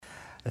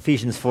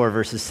Ephesians 4,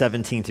 verses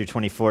 17 through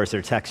 24 is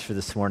our text for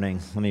this morning.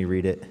 Let me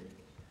read it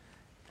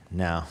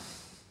now.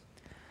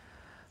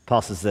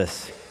 Paul says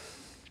this: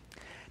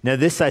 "Now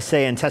this I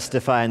say and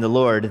testify in the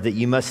Lord, that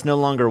you must no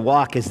longer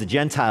walk as the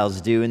Gentiles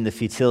do in the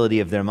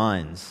futility of their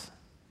minds.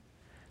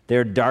 They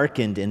are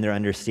darkened in their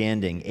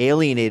understanding,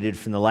 alienated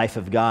from the life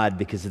of God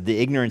because of the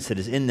ignorance that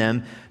is in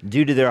them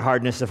due to their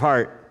hardness of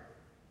heart.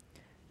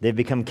 They've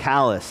become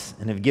callous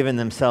and have given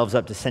themselves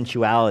up to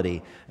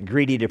sensuality,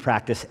 greedy to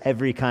practice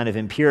every kind of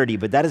impurity.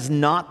 But that is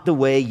not the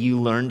way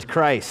you learned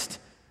Christ,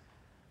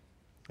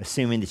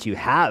 assuming that you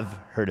have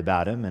heard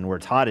about him and were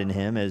taught in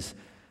him as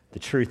the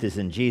truth is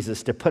in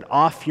Jesus, to put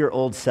off your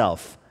old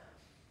self,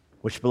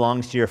 which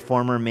belongs to your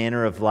former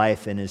manner of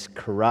life and is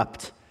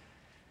corrupt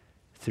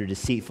through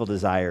deceitful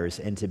desires,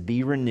 and to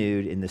be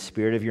renewed in the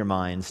spirit of your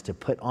minds, to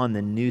put on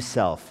the new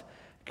self,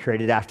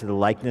 created after the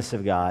likeness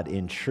of God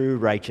in true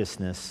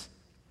righteousness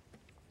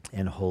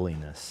and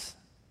holiness."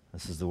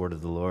 This is the word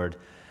of the Lord.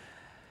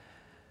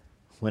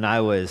 When I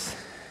was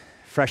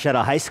fresh out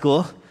of high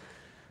school,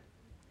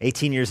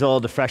 18 years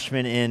old, a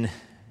freshman in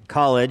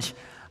college,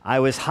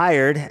 I was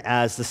hired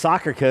as the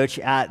soccer coach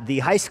at the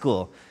high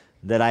school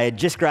that I had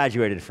just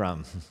graduated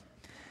from.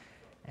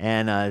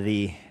 And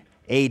the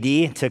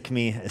AD took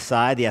me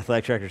aside, the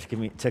athletic director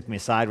took me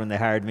aside when they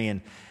hired me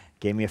and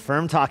gave me a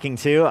firm talking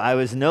to. I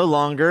was no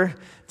longer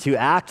to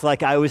act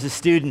like I was a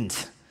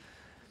student.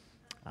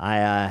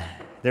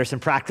 There are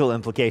some practical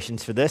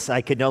implications for this.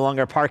 I could no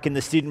longer park in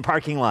the student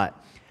parking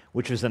lot,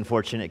 which was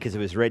unfortunate because it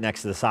was right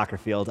next to the soccer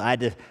field. I had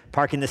to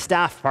park in the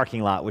staff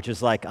parking lot, which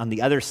was like on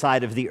the other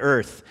side of the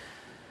earth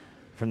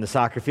from the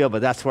soccer field,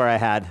 but that's where I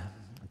had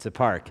to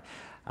park.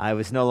 I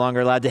was no longer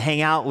allowed to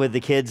hang out with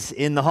the kids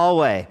in the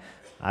hallway.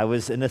 I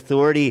was an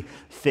authority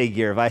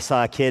figure. If I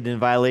saw a kid in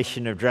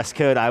violation of dress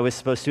code, I was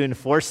supposed to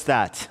enforce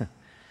that.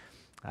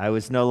 I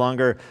was no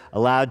longer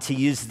allowed to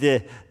use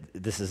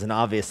this is an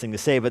obvious thing to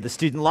say, but the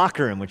student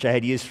locker room, which I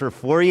had used for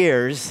 4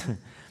 years.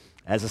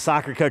 As a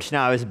soccer coach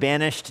now, I was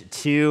banished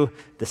to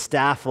the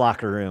staff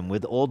locker room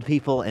with old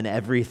people and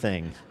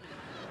everything.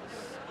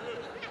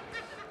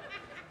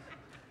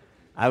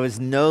 I was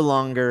no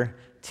longer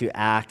to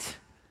act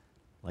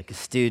like a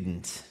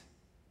student.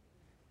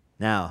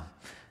 Now,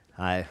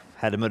 I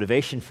had a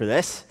motivation for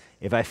this.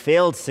 If I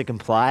failed to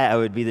comply, I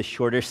would be the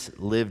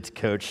shortest-lived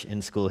coach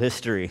in school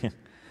history.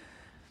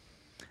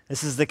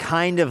 This is the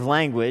kind of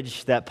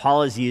language that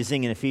Paul is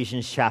using in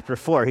Ephesians chapter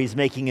 4. He's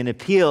making an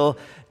appeal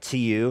to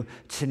you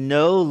to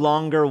no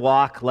longer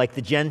walk like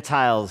the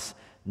Gentiles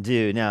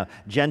do. Now,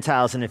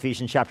 Gentiles in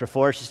Ephesians chapter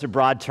 4 is just a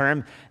broad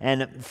term,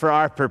 and for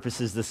our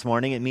purposes this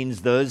morning, it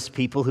means those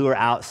people who are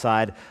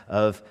outside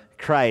of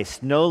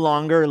Christ. No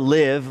longer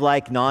live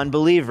like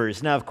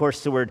non-believers. Now, of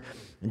course, the word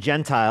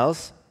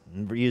Gentiles,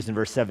 used in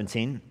verse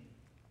 17,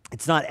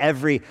 it's not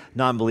every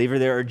non-believer.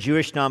 There are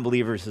Jewish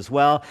non-believers as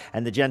well,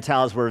 and the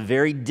Gentiles were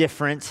very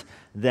different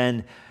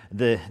than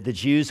the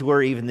Jews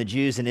were, even the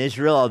Jews in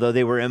Israel, although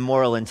they were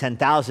immoral in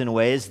 10,000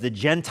 ways. The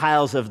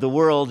Gentiles of the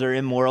world are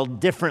immoral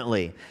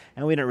differently,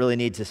 and we don't really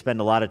need to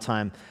spend a lot of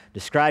time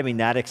describing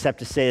that, except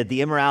to say that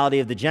the immorality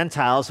of the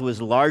Gentiles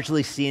was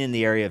largely seen in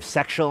the area of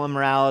sexual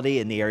immorality,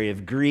 in the area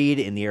of greed,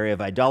 in the area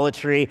of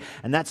idolatry,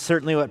 and that's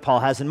certainly what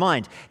Paul has in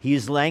mind. He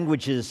uses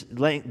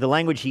the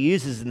language he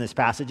uses in this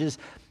passage is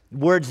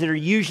words that are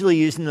usually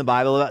used in the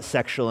Bible about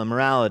sexual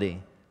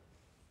immorality.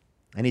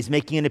 And he's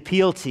making an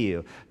appeal to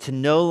you to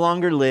no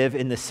longer live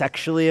in the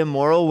sexually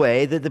immoral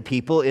way that the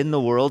people in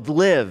the world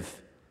live.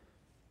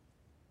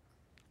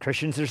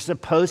 Christians are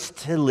supposed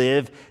to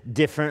live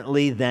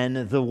differently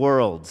than the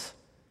world,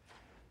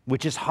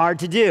 which is hard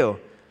to do.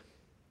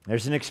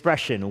 There's an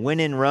expression, when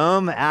in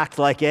Rome, act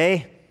like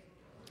a...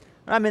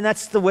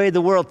 that's the way the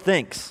world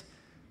thinks.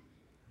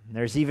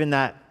 There's even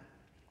that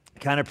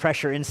kind of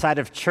pressure inside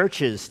of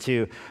churches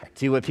to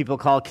do what people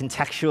call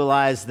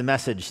contextualize the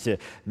message, to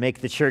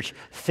make the church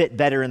fit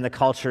better in the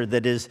culture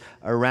that is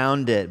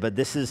around it. But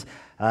this is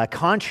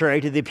contrary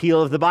to the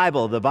appeal of the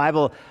Bible. The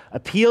Bible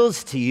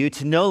appeals to you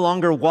to no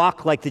longer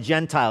walk like the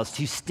Gentiles,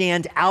 to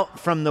stand out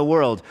from the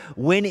world.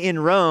 When in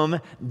Rome,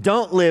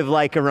 don't live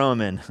like a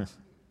Roman.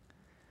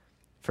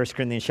 1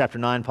 Corinthians chapter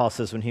 9, Paul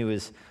says when he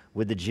was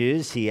with the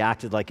Jews, he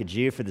acted like a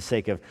Jew for the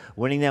sake of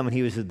winning them. When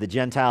he was with the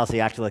Gentiles, he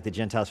acted like the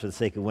Gentiles for the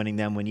sake of winning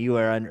them. When you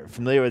are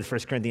familiar with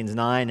 1 Corinthians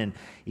 9 and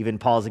even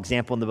Paul's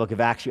example in the book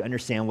of Acts, you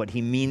understand what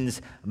he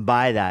means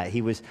by that.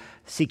 He was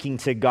seeking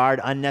to guard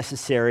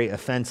unnecessary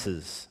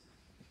offenses,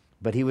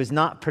 but he was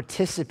not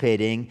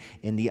participating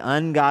in the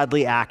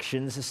ungodly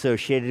actions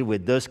associated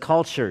with those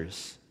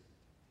cultures.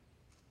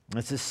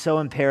 This is so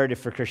imperative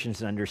for Christians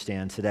to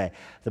understand today.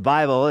 The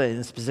Bible,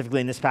 and specifically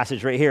in this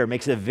passage right here,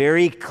 makes a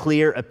very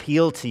clear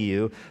appeal to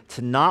you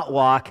to not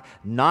walk,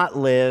 not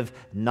live,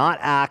 not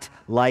act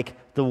like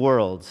the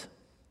world.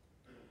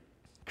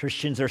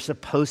 Christians are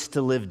supposed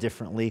to live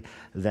differently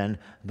than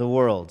the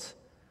world.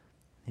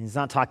 He's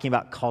not talking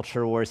about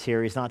culture wars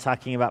here. He's not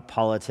talking about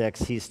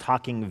politics. He's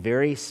talking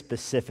very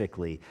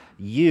specifically.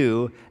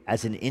 You,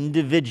 as an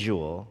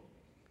individual,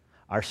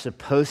 are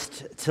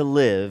supposed to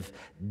live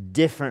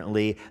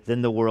differently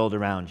than the world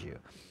around you.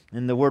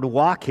 And the word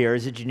walk here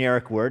is a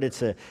generic word.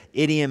 It's an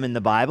idiom in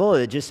the Bible.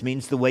 It just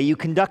means the way you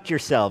conduct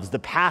yourselves, the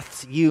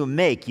paths you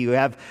make. You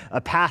have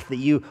a path that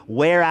you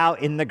wear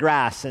out in the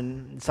grass,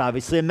 and it's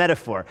obviously a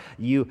metaphor.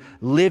 You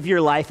live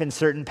your life in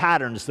certain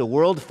patterns. The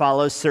world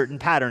follows certain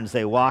patterns.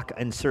 They walk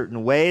in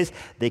certain ways.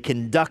 They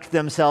conduct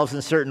themselves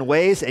in certain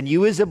ways, and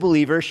you as a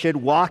believer should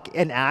walk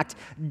and act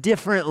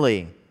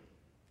differently.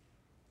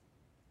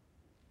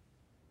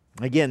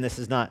 Again, this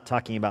is not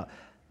talking about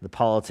the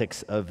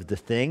politics of the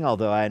thing,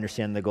 although I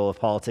understand the goal of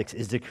politics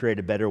is to create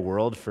a better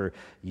world for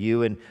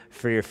you and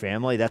for your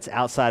family. That's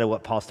outside of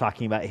what Paul's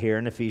talking about here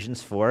in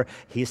Ephesians 4.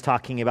 He's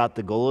talking about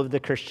the goal of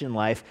the Christian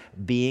life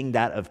being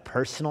that of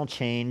personal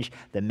change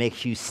that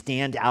makes you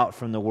stand out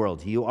from the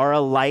world. You are a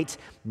light.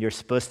 You're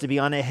supposed to be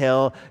on a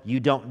hill.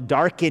 You don't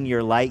darken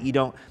your light. You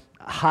don't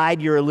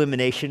hide your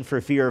illumination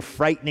for fear of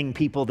frightening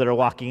people that are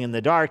walking in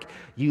the dark.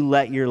 You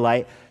let your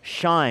light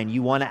shine.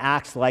 You want to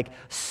act like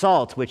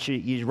salt, which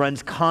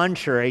runs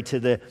contrary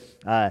to the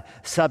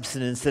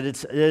substance that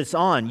it's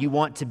on. You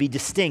want to be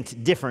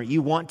distinct, different.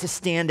 You want to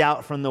stand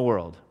out from the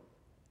world.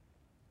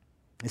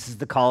 This is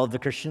the call of the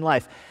Christian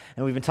life.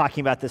 And we've been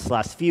talking about this the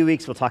last few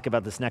weeks. We'll talk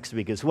about this next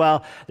week as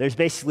well. There's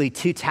basically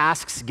two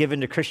tasks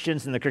given to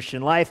Christians in the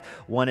Christian life.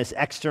 One is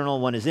external,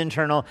 one is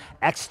internal.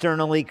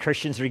 Externally,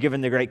 Christians are given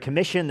the Great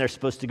Commission. They're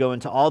supposed to go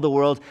into all the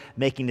world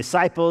making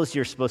disciples.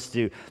 You're supposed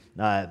to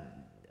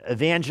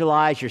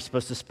evangelize. You're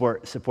supposed to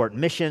support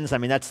missions. I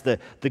mean, that's the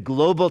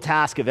global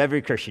task of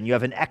every Christian. You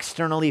have an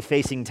externally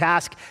facing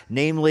task,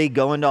 namely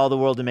go into all the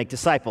world and make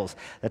disciples.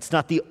 That's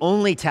not the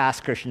only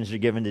task Christians are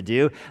given to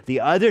do. The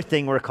other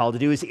thing we're called to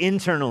do is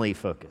internally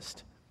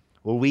focused,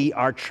 where we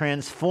are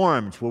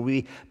transformed, where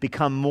we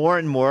become more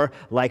and more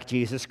like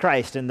Jesus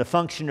Christ. And the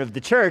function of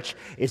the church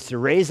is to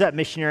raise up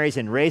missionaries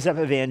and raise up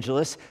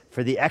evangelists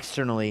for the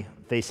externally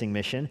facing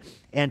mission,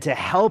 and to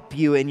help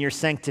you in your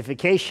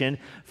sanctification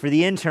for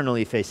the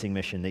internally facing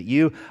mission, that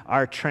you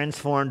are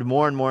transformed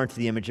more and more into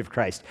the image of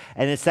Christ.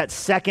 And it's that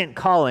second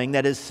calling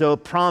that is so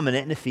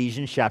prominent in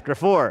Ephesians chapter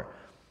 4,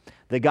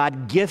 that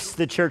God gifts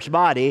the church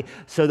body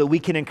so that we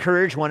can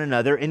encourage one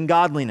another in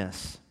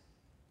godliness.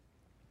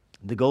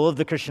 The goal of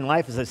the Christian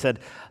life, as I said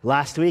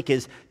last week,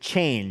 is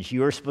change.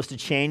 You are supposed to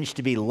change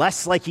to be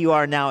less like you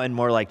are now and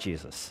more like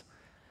Jesus.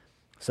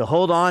 So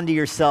hold on to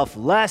yourself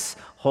less,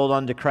 hold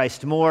on to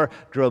Christ more,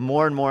 grow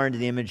more and more into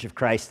the image of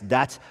Christ.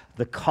 That's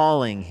the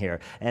calling here.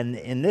 And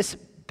in this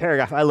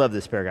paragraph, I love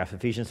this paragraph,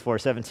 Ephesians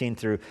 4:17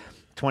 through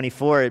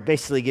 24, it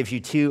basically gives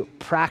you two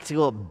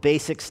practical,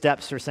 basic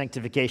steps for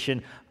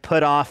sanctification: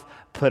 put off,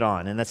 put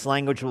on. And that's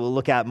language we'll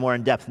look at more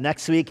in depth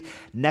next week.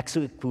 Next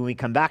week, when we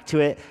come back to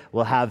it,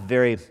 we'll have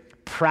very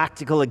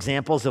practical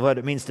examples of what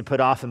it means to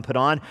put off and put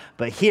on.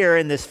 But here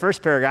in this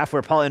first paragraph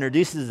where Paul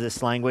introduces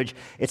this language,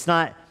 it's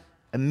not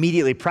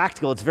immediately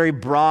practical. It's very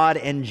broad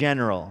and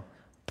general.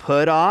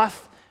 Put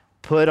off,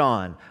 put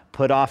on.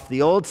 Put off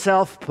the old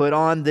self, put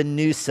on the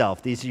new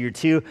self. These are your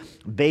two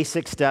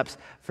basic steps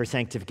for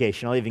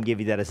sanctification. I'll even give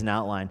you that as an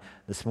outline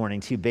this morning.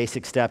 Two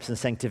basic steps in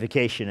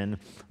sanctification. And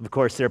of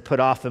course, they're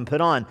put off and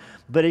put on.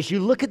 But as you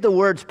look at the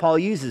words Paul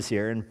uses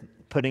here in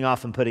putting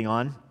off and putting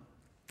on,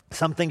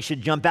 something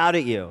should jump out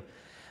at you.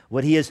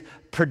 What he is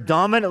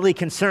predominantly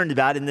concerned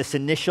about in this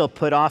initial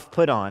put off,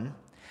 put on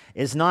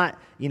is not,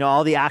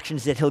 all the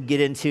actions that he'll get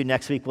into.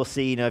 Next week we'll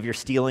see, if you're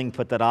stealing,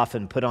 put that off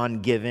and put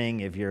on giving.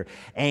 If you're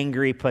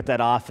angry, put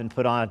that off and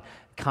put on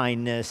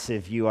kindness.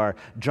 If you are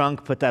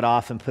drunk, put that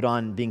off and put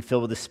on being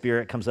filled with the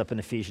Spirit, comes up in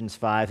Ephesians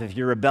 5. If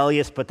you're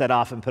rebellious, put that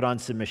off and put on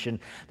submission.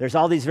 There's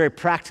all these very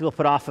practical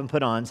put off and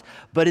put ons.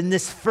 But in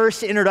this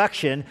first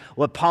introduction,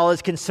 what Paul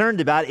is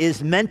concerned about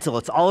is mental.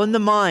 It's all in the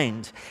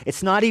mind.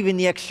 It's not even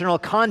the external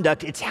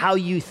conduct. It's how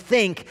you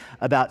think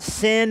about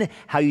sin,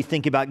 how you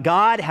think about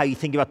God, how you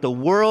think about the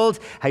world,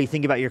 how you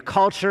think about your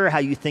culture, how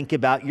you think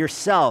about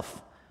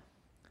yourself.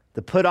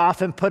 The put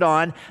off and put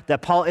on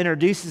that Paul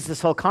introduces this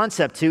whole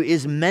concept to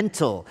is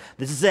mental.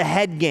 This is a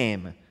head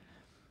game.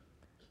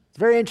 It's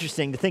very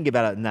interesting to think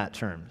about it in that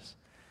terms,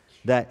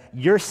 that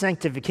your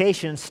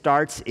sanctification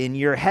starts in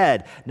your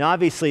head. Now,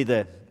 obviously,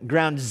 the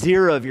ground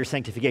zero of your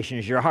sanctification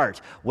is your heart,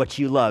 what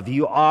you love.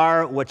 You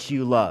are what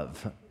you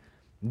love.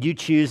 You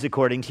choose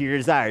according to your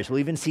desires. We'll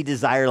even see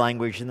desire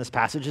language in this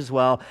passage as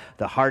well.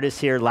 The heart is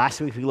here. Last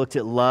week we looked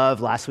at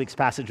love. Last week's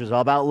passage was all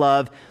about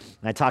love.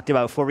 And I talked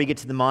about before we get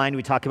to the mind,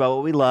 we talk about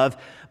what we love.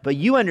 But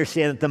you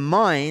understand that the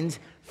mind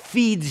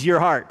feeds your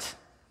heart.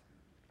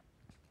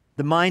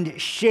 The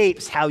mind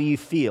shapes how you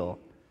feel.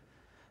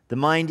 The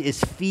mind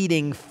is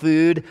feeding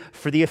food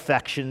for the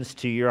affections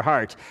to your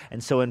heart.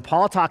 And so when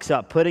Paul talks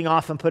about putting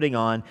off and putting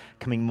on,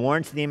 coming more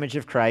into the image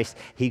of Christ,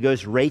 he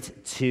goes right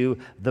to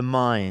the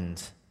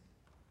mind.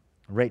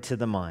 Right to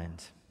the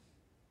mind.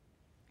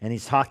 And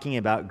he's talking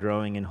about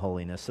growing in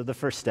holiness. So the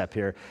first step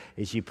here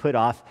is you put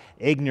off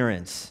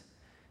ignorance.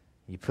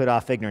 You put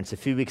off ignorance. A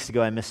few weeks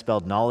ago, I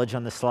misspelled knowledge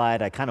on the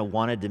slide. I kind of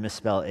wanted to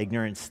misspell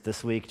ignorance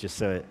this week just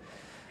so it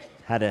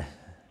had a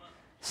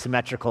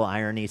symmetrical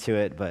irony to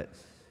it, but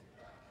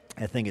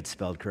I think it's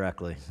spelled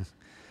correctly.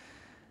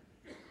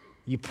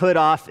 You put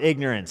off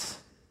ignorance,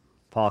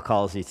 Paul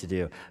calls you to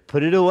do.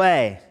 Put it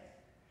away.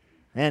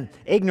 And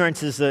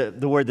ignorance is the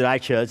word that I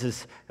chose,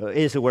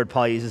 is the word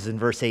Paul uses in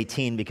verse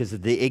 18 because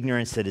of the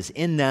ignorance that is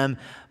in them.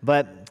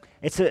 But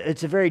it's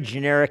a very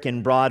generic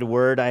and broad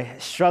word. I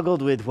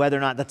struggled with whether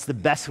or not that's the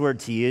best word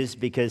to use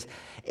because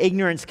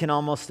ignorance can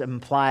almost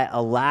imply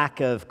a lack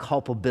of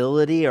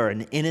culpability or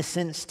an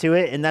innocence to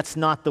it, and that's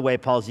not the way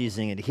Paul's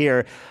using it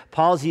here.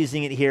 Paul's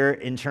using it here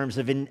in terms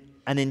of an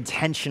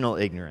intentional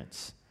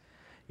ignorance.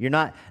 You're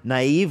not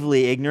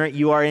naively ignorant,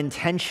 you are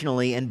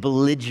intentionally and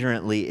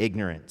belligerently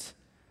ignorant.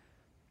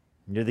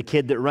 You're the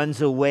kid that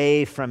runs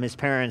away from his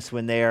parents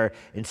when they are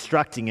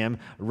instructing him,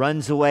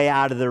 runs away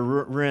out of the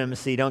room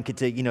so you don't get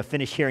to,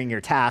 finish hearing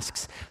your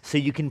tasks so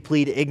you can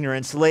plead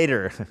ignorance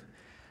later.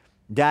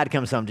 Dad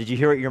comes home. Did you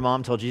hear what your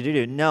mom told you to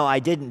do? No, I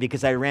didn't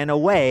because I ran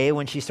away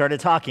when she started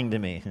talking to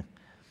me.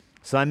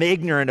 So I'm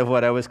ignorant of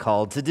what I was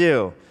called to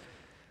do.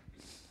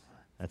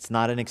 That's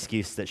not an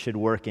excuse that should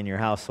work in your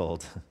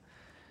household.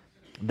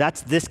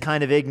 That's this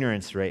kind of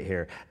ignorance right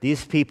here.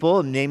 These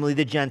people, namely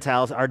the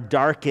Gentiles, are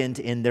darkened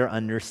in their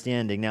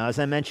understanding. Now, as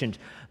I mentioned,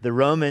 the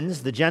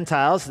Romans, the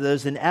Gentiles,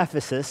 those in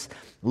Ephesus,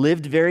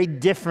 lived very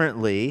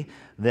differently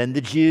than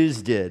the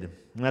Jews did.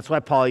 And that's why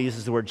Paul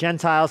uses the word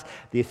Gentiles.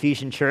 The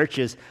Ephesian church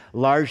is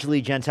largely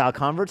Gentile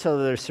converts,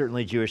 although there's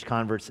certainly Jewish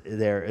converts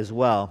there as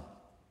well.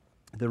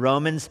 The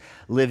Romans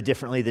lived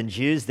differently than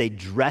Jews. They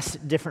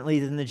dressed differently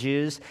than the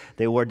Jews.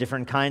 They wore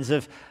different kinds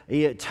of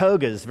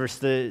togas versus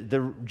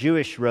the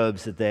Jewish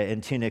robes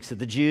and tunics that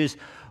the Jews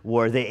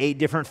wore. They ate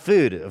different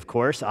food, of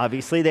course.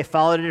 Obviously, they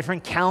followed a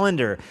different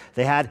calendar.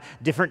 They had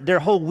their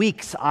whole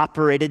weeks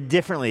operated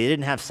differently. They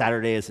didn't have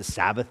Saturday as a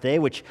Sabbath day,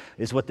 which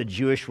is what the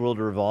Jewish world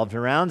revolved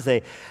around.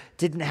 They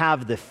didn't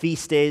have the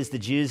feast days the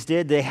Jews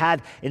did. They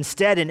had,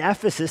 instead, in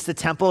Ephesus, the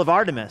temple of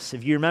Artemis.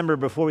 If you remember,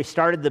 before we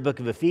started the book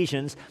of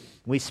Ephesians,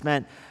 we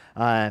spent,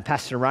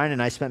 Pastor Ryan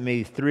and I spent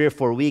maybe 3 or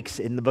 4 weeks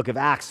in the book of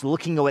Acts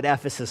looking at what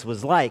Ephesus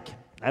was like.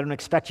 I don't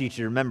expect you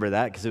to remember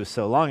that because it was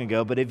so long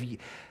ago, but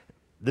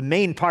the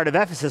main part of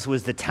Ephesus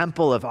was the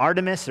temple of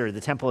Artemis or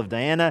the temple of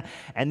Diana,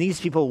 and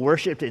these people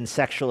worshiped in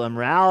sexual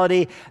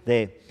immorality.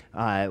 They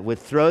would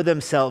throw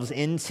themselves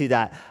into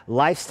that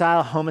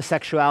lifestyle.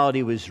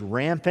 Homosexuality was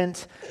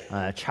rampant.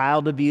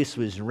 Child abuse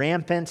was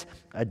rampant.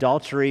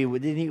 Adultery, they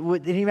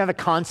didn't even have a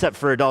concept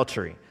for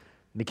adultery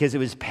because it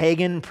was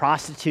pagan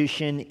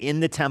prostitution in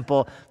the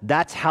temple.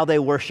 That's how they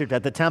worshiped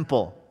at the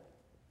temple.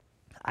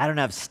 I don't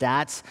have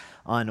stats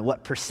on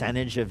what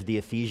percentage of the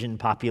Ephesian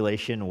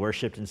population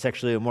worshiped in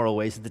sexually immoral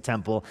ways at the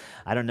temple.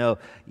 I don't know,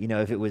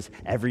 if it was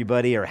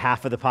everybody or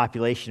half of the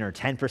population or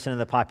 10% of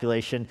the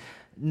population.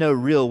 No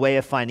real way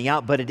of finding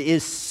out, but it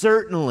is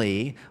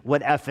certainly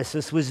what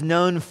Ephesus was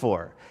known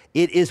for.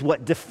 It is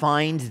what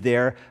defined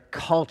their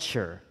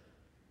culture.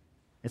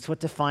 It's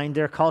what defined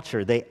their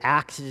culture. They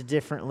acted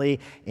differently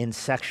in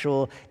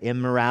sexual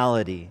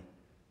immorality.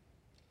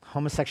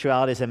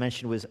 Homosexuality, as I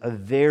mentioned, was a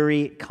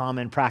very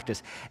common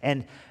practice.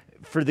 And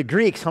for the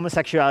Greeks,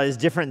 homosexuality is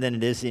different than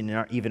it is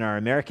in even our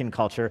American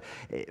culture.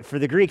 For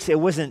the Greeks, it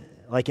wasn't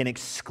like an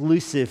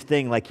exclusive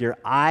thing, like you're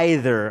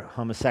either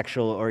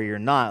homosexual or you're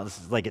not,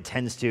 like it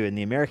tends to in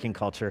the American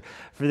culture.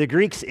 For the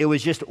Greeks, it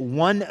was just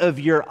one of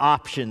your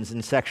options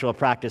in sexual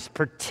practice,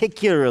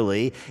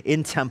 particularly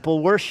in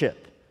temple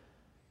worship.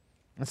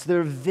 And so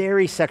they're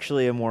very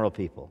sexually immoral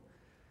people.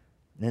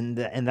 And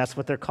that's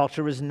what their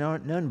culture was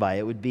known by.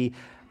 It would be,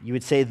 you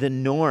would say, the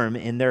norm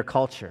in their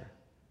culture.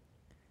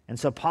 And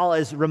so Paul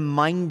is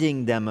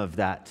reminding them of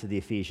that to the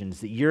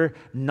Ephesians, that you're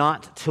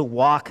not to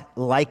walk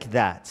like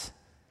that.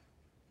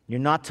 You're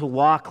not to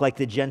walk like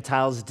the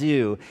Gentiles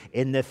do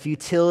in the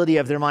futility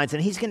of their minds.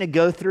 And he's going to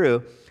go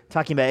through,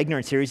 talking about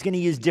ignorance here, he's going to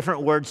use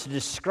different words to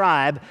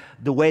describe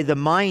the way the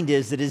mind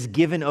is that is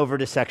given over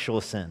to sexual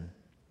sin.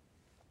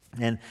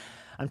 And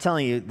I'm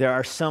telling you, there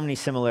are so many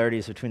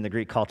similarities between the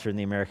Greek culture and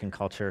the American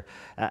culture.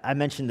 I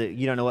mentioned that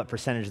you don't know what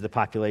percentage of the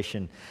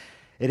population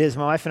it is.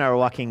 My wife and I were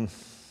walking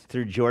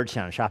through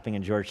Georgetown, shopping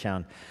in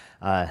Georgetown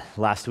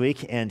last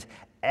week, and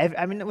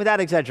without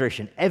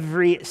exaggeration,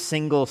 every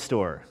single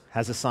store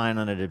has a sign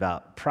on it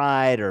about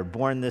pride or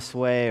born this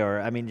way, or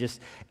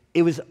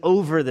it was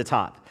over the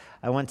top.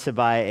 I went to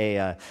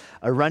buy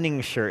a running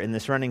shirt in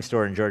this running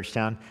store in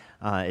Georgetown,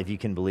 if you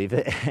can believe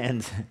it,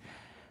 and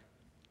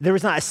there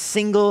was not a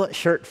single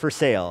shirt for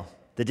sale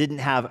that didn't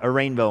have a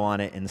rainbow on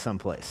it in some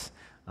place.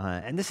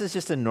 And this is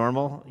just a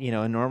normal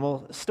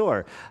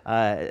store.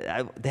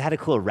 They had a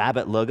cool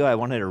rabbit logo. I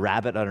wanted a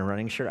rabbit on a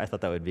running shirt. I thought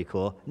that would be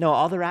cool. No,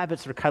 all the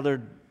rabbits were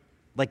colored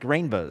like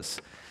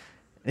rainbows.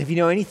 If you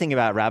know anything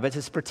about rabbits,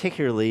 it's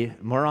particularly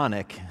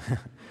moronic.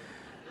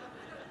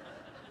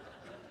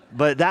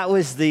 But that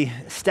was the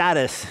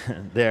status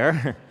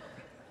there.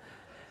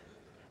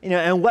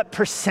 And what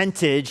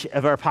percentage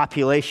of our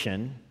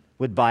population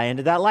would buy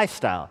into that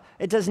lifestyle?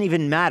 It doesn't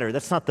even matter.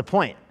 That's not the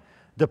point.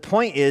 The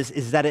point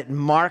is that it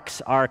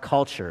marks our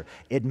culture.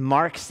 It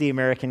marks the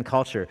American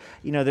culture.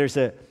 There's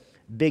a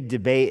big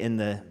debate in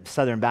the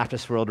Southern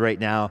Baptist world right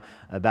now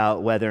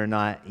about whether or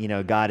not,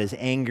 God is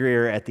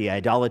angrier at the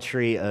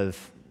idolatry of,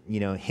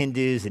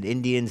 Hindus and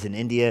Indians in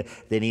India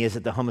than he is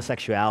at the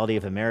homosexuality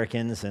of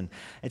Americans. And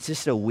it's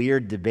just a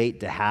weird debate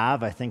to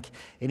have. I think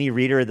any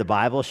reader of the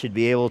Bible should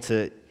be able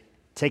to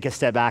take a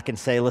step back and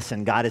say,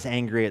 listen, God is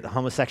angry at the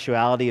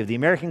homosexuality of the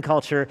American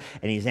culture,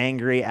 and he's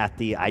angry at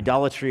the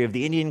idolatry of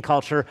the Indian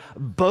culture.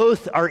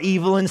 Both are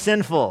evil and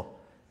sinful,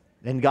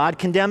 and God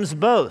condemns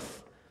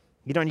both.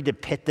 You don't need to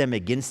pit them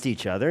against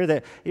each other.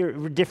 They're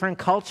different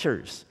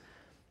cultures.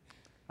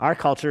 Our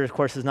culture, of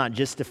course, is not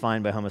just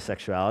defined by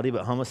homosexuality,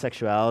 but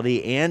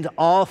homosexuality and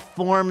all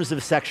forms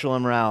of sexual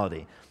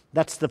immorality.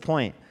 That's the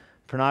point.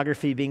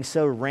 Pornography being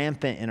so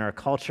rampant in our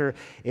culture,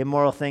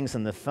 immoral things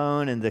on the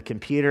phone and the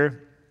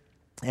computer.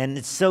 And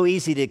it's so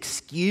easy to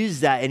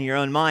excuse that in your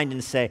own mind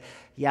and say,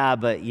 yeah,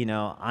 but,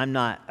 I'm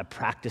not a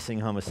practicing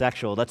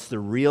homosexual. That's the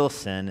real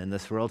sin in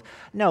this world.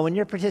 No, when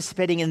you're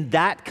participating in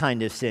that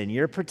kind of sin,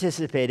 you're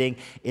participating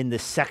in the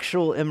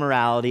sexual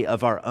immorality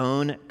of our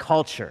own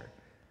culture.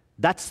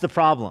 That's the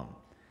problem.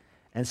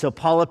 And so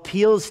Paul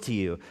appeals to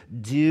you,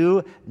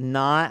 do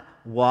not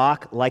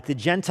walk like the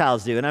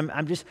Gentiles do. And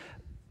I'm just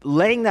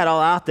laying that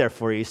all out there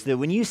for you so that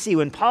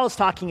when Paul is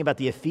talking about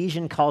the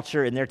Ephesian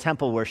culture and their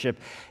temple worship,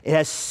 it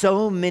has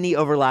so many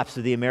overlaps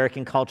with the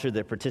American culture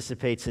that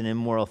participates in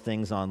immoral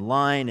things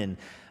online and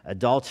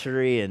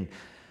adultery and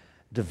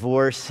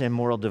divorce,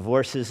 immoral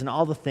divorces, and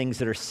all the things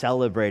that are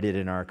celebrated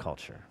in our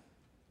culture.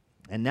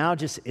 And now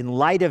just in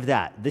light of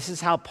that, this is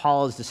how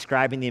Paul is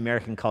describing the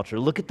American culture.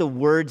 Look at the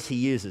words he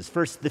uses.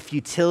 First, the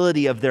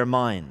futility of their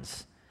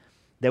minds.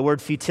 That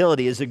word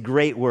futility is a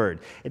great word.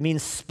 It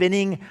means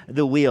spinning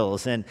the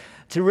wheels. And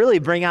to really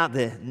bring out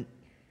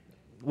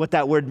what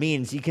that word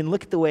means, you can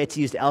look at the way it's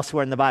used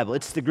elsewhere in the Bible.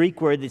 It's the Greek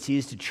word that's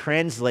used to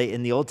translate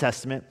in the Old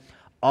Testament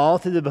all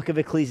through the book of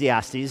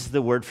Ecclesiastes,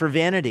 the word for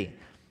vanity.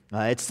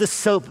 It's the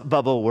soap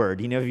bubble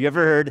word. If you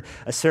ever heard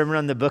a sermon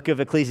on the book of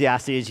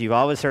Ecclesiastes, you've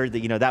always heard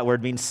that, that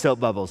word means soap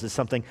bubbles. It's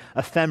something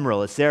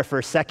ephemeral. It's there for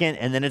a second,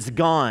 and then it's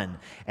gone.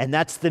 And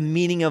that's the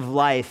meaning of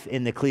life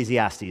in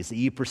Ecclesiastes, that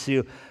you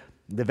pursue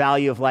the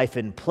value of life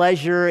in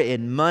pleasure,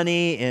 in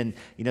money, in,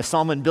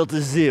 Solomon built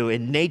a zoo.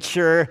 In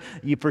nature,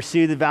 you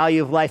pursue the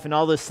value of life in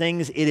all those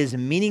things. It is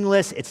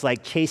meaningless. It's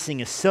like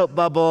chasing a soap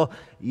bubble.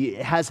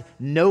 It has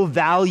no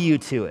value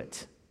to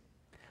it.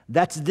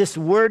 That's this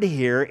word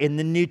here in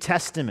the New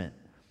Testament.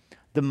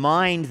 The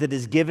mind that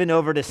is given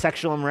over to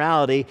sexual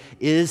immorality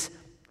is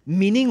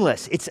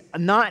meaningless. It's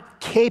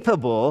not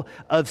capable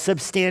of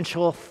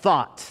substantial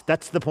thought.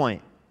 That's the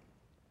point.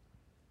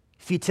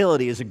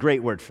 Futility is a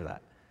great word for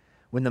that.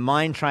 When the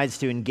mind tries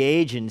to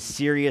engage in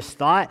serious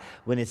thought,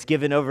 when it's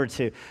given over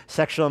to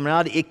sexual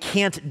immorality, it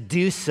can't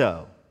do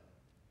so.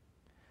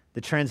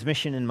 The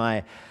transmission in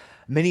my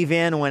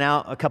minivan went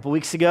out a couple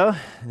weeks ago,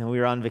 and we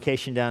were on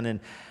vacation down in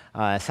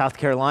South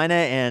Carolina,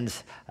 and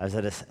I was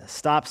at a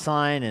stop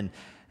sign,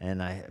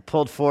 and I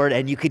pulled forward,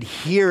 and you could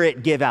hear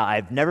it give out.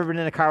 I've never been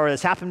in a car where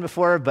this happened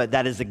before, but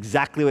that is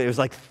exactly what it was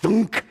like.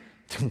 Thunk,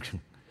 thunk.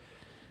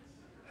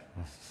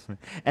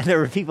 And there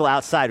were people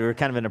outside. We were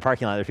kind of in a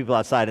parking lot. There were people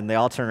outside, and they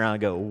all turn around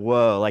and go,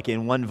 whoa, like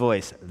in one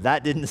voice.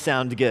 That didn't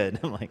sound good.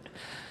 I'm like,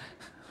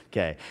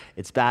 okay.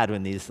 It's bad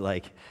when these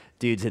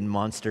dudes in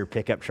monster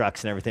pickup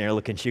trucks and everything are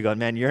looking at you going,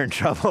 man, you're in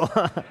trouble.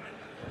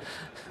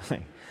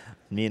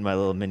 Me and my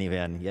little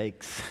minivan,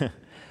 yikes.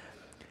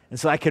 And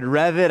so I could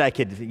rev it, I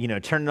could,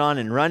 turn it on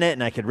and run it,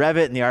 and I could rev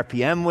it, and the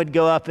RPM would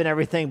go up and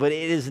everything, but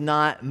it is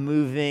not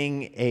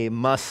moving a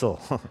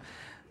muscle.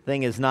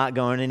 Thing is not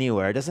going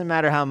anywhere. It doesn't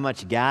matter how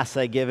much gas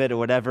I give it or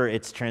whatever,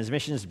 its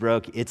transmission's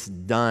broke, it's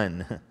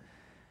done.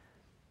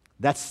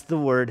 That's the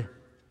word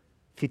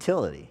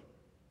futility.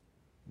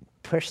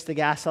 Push the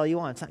gas all you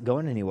want. It's not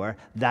going anywhere.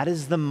 That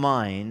is the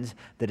mind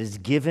that is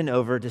given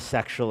over to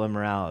sexual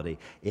immorality.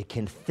 It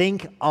can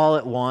think all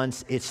at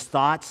once. Its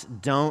thoughts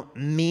don't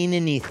mean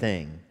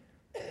anything.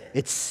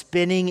 It's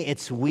spinning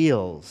its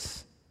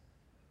wheels.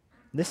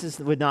 This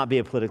would not be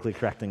a politically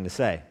correct thing to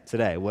say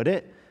today, would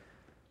it?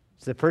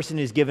 So the person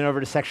who's given over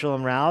to sexual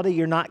immorality,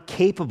 you're not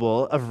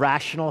capable of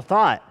rational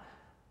thought.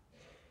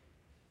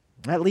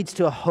 That leads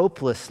to a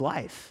hopeless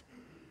life.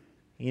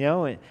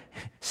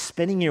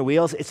 Spinning your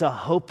wheels, it's a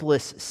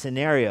hopeless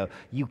scenario.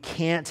 You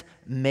can't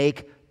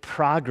make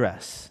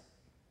progress.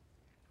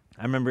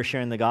 I remember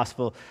sharing the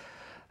gospel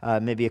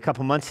maybe a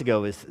couple months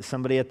ago with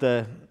somebody in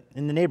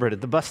the neighborhood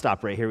at the bus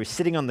stop right here. He was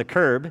sitting on the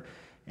curb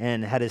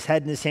and had his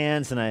head in his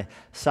hands, and I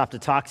stopped to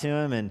talk to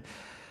him, and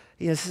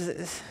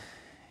this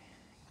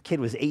kid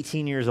was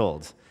 18 years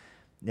old.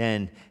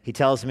 And he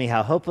tells me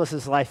how hopeless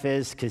his life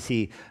is because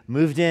he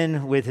moved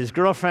in with his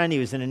girlfriend. He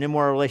was in an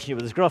immoral relationship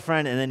with his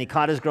girlfriend, and then he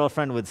caught his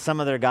girlfriend with some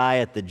other guy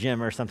at the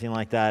gym or something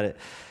like that.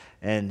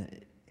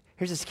 And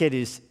here's this kid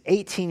who's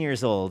 18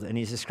 years old, and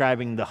he's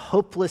describing the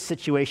hopeless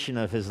situation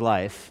of his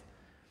life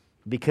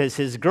because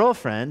his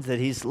girlfriend that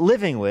he's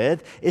living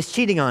with is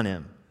cheating on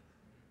him.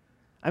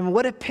 I mean,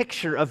 what a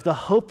picture of the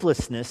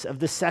hopelessness of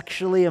the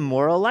sexually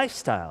immoral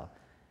lifestyle.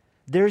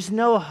 There's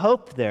no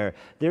hope there.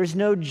 There's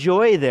no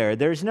joy there.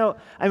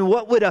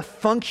 What would a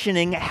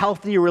functioning,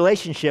 healthy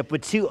relationship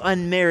with two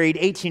unmarried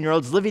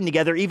 18-year-olds living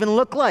together even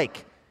look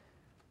like?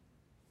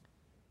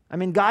 I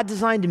mean, God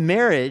designed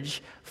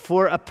marriage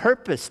for a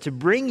purpose, to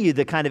bring you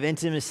the kind of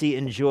intimacy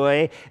and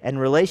joy and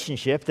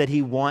relationship that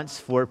he wants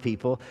for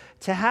people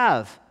to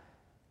have.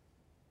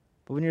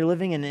 But when you're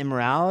living in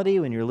immorality,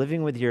 when you're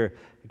living with your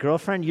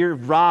girlfriend, you're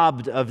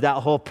robbed of that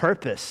whole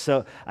purpose.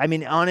 So, I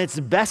mean, on its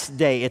best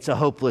day, it's a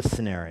hopeless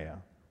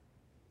scenario.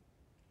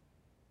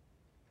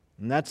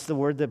 And that's the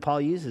word that Paul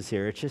uses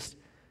here. It's just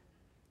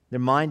their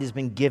mind has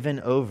been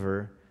given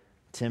over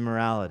to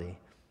immorality,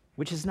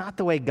 which is not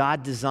the way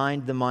God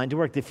designed the mind to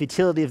work. The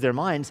futility of their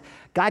minds,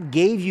 God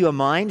gave you a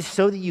mind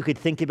so that you could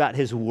think about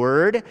his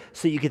word,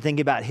 so you could think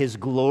about his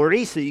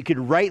glory, so you could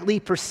rightly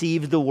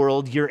perceive the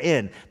world you're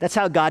in. That's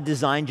how God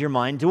designed your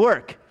mind to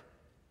work.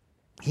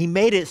 He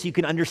made it so you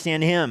can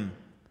understand him.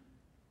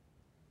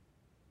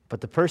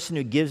 But the person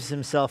who gives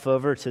himself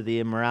over to the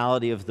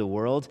immorality of the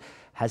world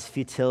has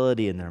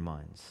futility in their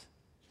minds.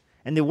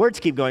 And the words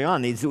keep going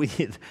on.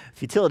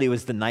 Futility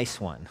was the nice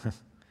one.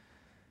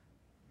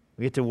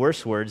 We get to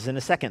worse words in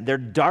a second. They're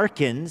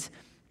darkened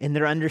in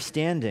their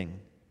understanding.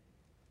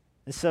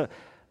 And so,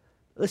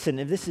 listen,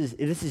 if this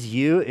is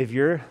you, if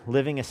you're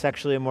living a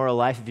sexually immoral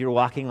life, if you're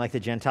walking like the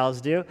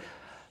Gentiles do,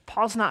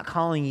 Paul's not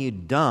calling you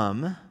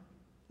dumb.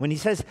 When he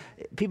says,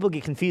 people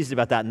get confused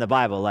about that in the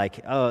Bible,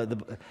 like,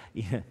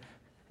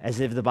 as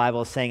if the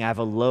Bible is saying I have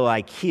a low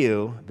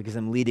IQ because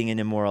I'm leading an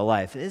immoral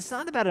life. It's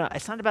not about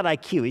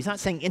IQ. He's not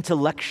saying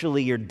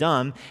intellectually you're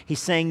dumb. He's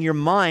saying your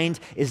mind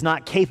is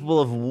not capable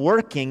of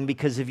working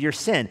because of your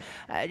sin.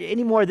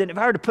 Any more than if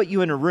I were to put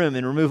you in a room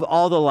and remove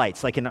all the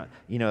lights, like in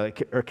a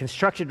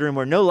constructed room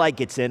where no light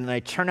gets in, and I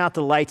turn out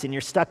the lights and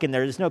you're stuck in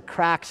there. There's no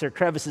cracks or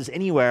crevices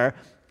anywhere.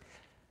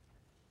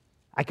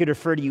 I could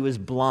refer to you as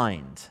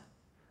blind.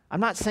 I'm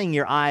not saying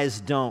your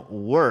eyes don't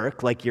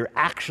work, like you're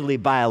actually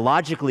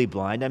biologically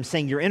blind. I'm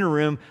saying you're in a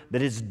room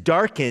that is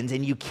darkened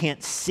and you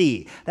can't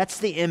see. That's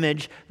the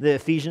image that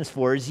Ephesians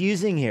 4 is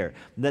using here,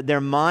 that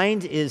their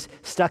mind is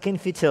stuck in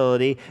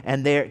futility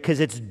and because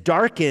it's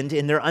darkened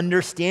in their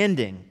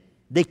understanding.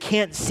 They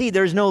can't see.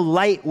 There's no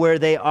light where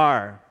they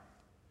are.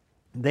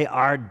 They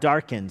are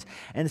darkened.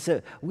 And it's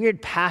a weird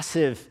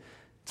passive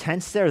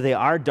tense there. They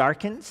are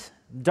darkened.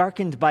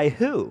 Darkened by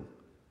who?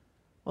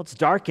 Well, it's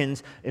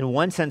darkened in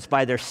one sense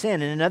by their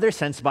sin, in another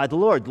sense by the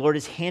Lord. The Lord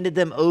has handed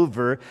them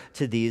over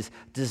to these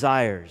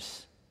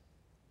desires.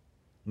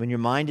 When your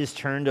mind is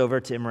turned over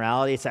to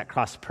immorality, it's at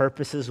cross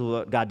purposes with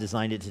what God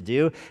designed it to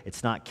do.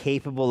 It's not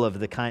capable of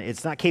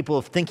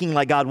thinking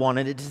like God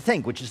wanted it to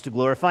think, which is to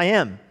glorify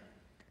him.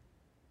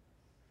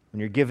 When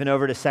you're given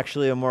over to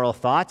sexually immoral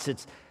thoughts,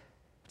 it's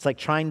like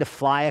trying to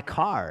fly a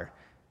car.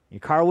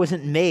 Your car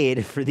wasn't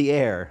made for the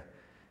air.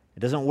 It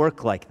doesn't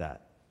work like that.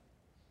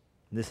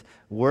 This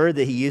word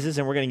that he uses,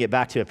 and we're going to get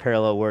back to a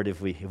parallel word if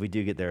we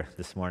do get there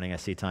this morning. I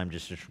see time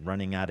just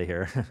running out of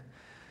here.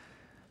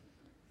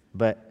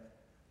 But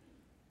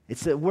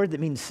it's a word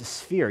that means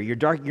sphere. You're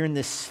in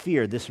this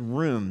sphere, this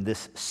room,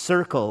 this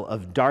circle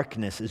of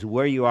darkness is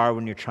where you are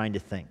when you're trying to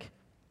think.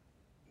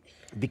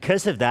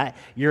 Because of that,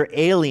 you're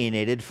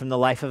alienated from the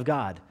life of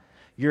God.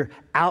 You're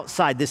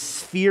outside. This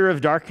sphere of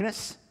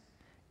darkness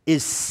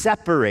is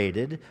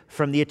separated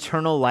from the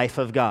eternal life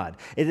of God.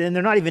 And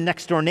they're not even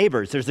next door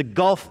neighbors. There's a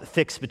gulf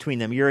fixed between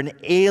them. You're an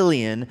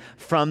alien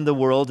from the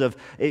world of,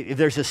 if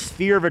there's a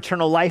sphere of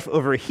eternal life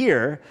over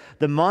here,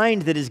 the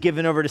mind that is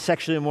given over to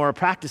sexually immoral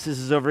practices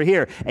is over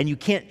here, and you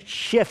can't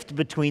shift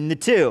between the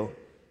two.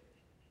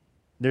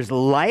 There's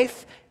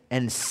life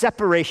and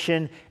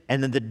separation,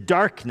 and then the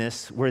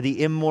darkness where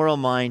the immoral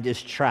mind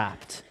is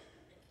trapped.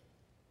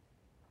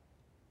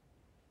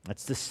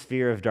 That's the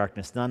sphere of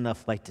darkness. Not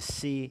enough light to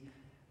see,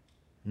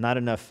 not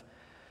enough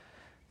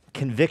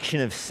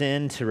conviction of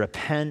sin to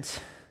repent.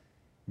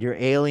 You're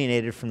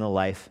alienated from the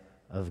life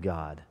of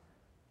God.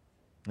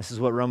 This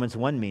is what Romans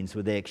 1 means,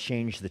 where they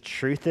exchange the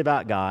truth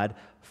about God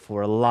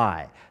for a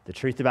lie. The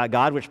truth about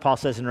God, which Paul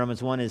says in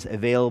Romans 1, is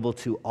available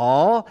to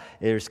all.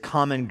 There's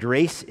common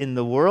grace in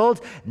the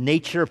world.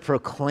 Nature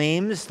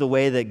proclaims the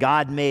way that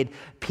God made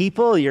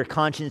people. Your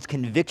conscience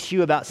convicts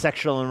you about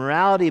sexual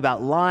immorality,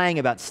 about lying,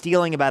 about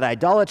stealing, about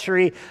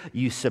idolatry.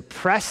 You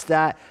suppress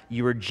that.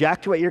 You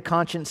reject what your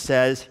conscience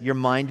says. Your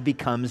mind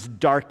becomes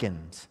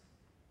darkened.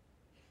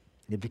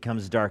 It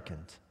becomes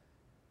darkened.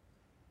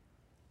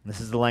 This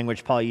is the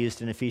language Paul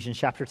used in Ephesians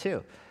chapter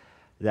 2,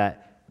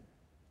 that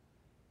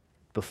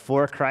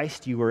before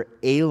Christ you were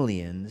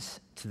aliens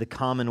to the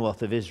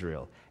commonwealth of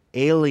Israel,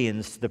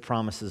 aliens to the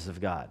promises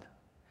of God.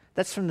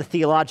 That's from the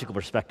theological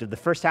perspective. The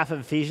first half of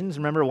Ephesians,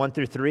 remember 1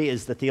 through 3,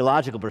 is the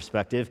theological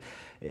perspective.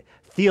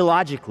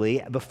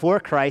 Theologically,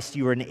 before Christ,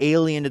 you were an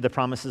alien to the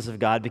promises of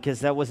God because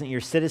that wasn't your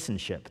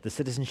citizenship. The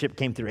citizenship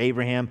came through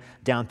Abraham,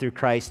 down through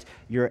Christ.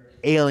 You're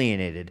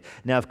alienated.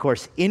 Now, of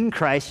course, in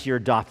Christ, you're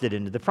adopted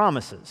into the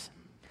promises.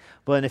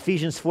 But in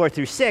Ephesians 4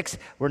 through 6,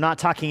 we're not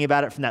talking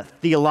about it from that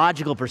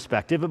theological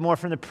perspective, but more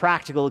from the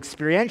practical,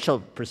 experiential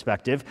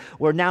perspective,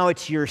 where now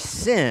it's your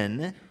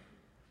sin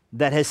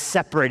that has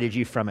separated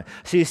you from it.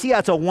 So you see how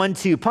it's a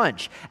 1-2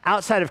 punch.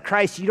 Outside of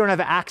Christ, you don't have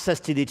access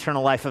to the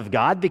eternal life of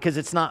God because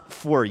it's not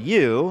for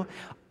you.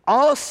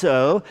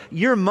 Also,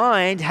 your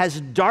mind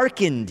has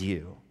darkened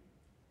you.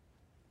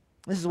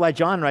 This is why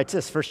John writes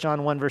this, 1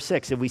 John 1, verse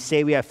 6. If we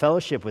say we have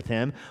fellowship with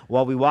him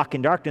while we walk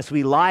in darkness,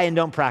 we lie and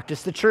don't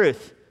practice the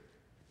truth.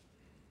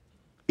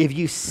 If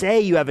you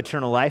say you have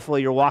eternal life while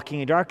you're walking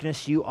in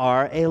darkness, you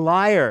are a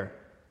liar.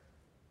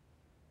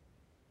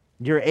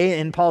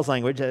 In Paul's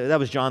language, that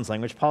was John's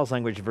language, Paul's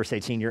language, verse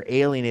 18, you're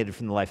alienated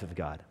from the life of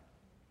God.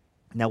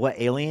 Now, what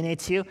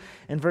alienates you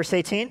in verse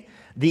 18?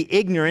 The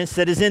ignorance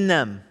that is in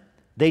them.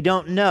 They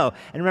don't know.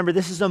 And remember,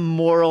 this is a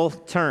moral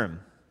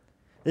term.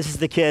 This is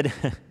the kid,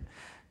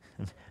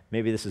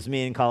 maybe this was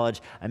me in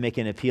college, I make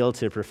an appeal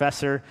to a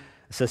professor,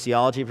 a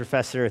sociology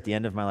professor at the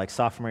end of my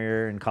sophomore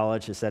year in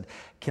college who said,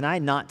 can I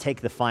not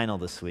take the final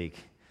this week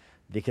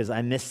because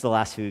I missed the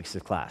last few weeks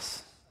of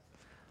class?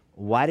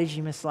 Why did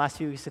you miss the last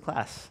few weeks of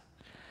class?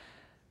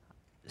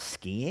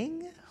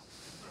 Skiing?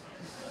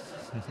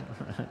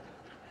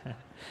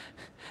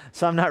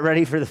 So I'm not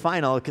ready for the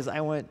final because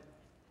I went,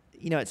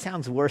 it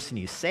sounds worse when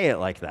you say it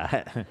like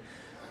that.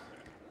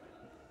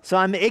 So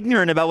I'm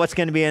ignorant about what's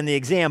going to be in the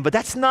exam, but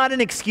that's not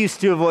an excuse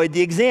to avoid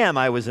the exam,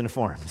 I was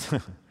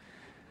informed.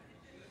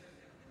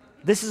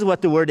 This is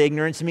what the word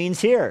ignorance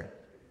means here.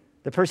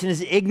 The person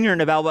is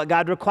ignorant about what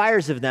God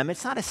requires of them.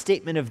 It's not a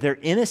statement of their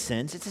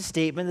innocence. It's a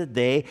statement that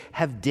they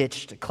have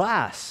ditched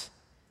class.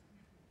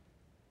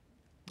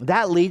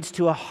 That leads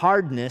to a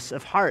hardness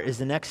of heart is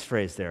the next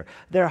phrase there.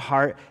 Their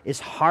heart is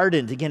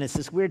hardened. Again, it's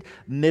this weird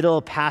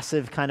middle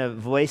passive kind of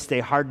voice. They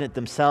harden it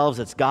themselves.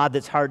 It's God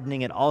that's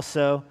hardening it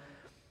also.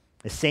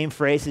 The same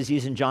phrase is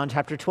used in John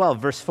chapter 12,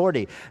 verse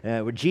 40,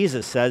 where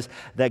Jesus says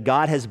that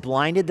God has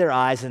blinded their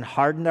eyes and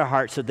hardened their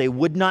hearts so they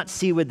would not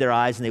see with their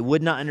eyes and they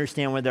would not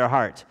understand with their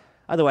heart.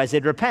 Otherwise,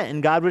 they'd repent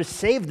and God would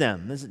save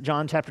them. This is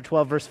John chapter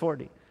 12, verse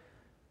 40.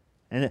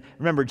 And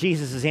remember,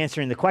 Jesus is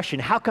answering the question,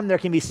 how come there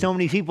can be so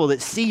many people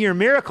that see your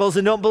miracles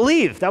and don't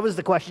believe? That was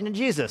the question to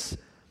Jesus.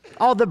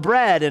 All the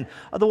bread and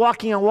all the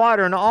walking on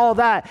water and all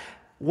that.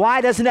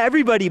 Why doesn't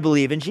everybody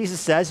believe? And Jesus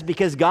says,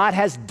 because God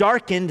has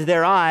darkened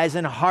their eyes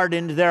and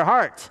hardened their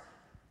heart.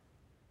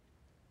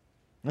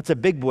 That's a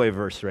big boy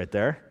verse right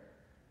there.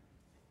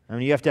 I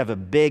mean, you have to have a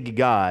big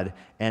God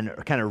and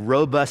kind of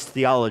robust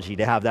theology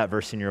to have that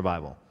verse in your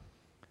Bible.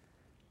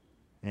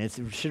 And it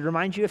should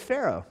remind you of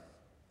Pharaoh.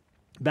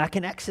 Back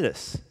in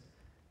Exodus,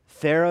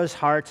 Pharaoh's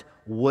heart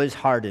was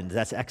hardened.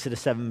 That's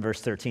Exodus 7,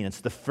 verse 13. It's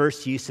the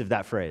first use of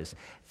that phrase.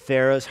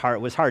 Pharaoh's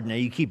heart was hardened. Now,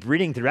 you keep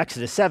reading through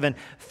Exodus 7,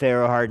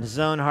 Pharaoh hardens his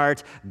own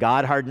heart,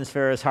 God hardens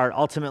Pharaoh's heart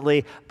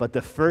ultimately, but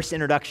the first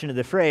introduction of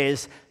the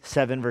phrase,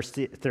 7, verse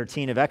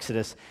 13 of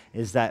Exodus,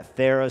 is that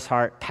Pharaoh's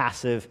heart,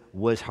 passive,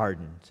 was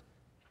hardened.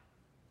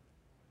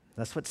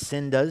 That's what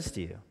sin does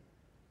to you.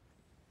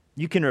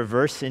 You can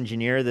reverse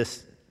engineer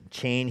this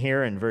chain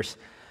here in verse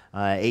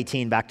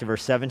 18 back to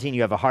verse 17.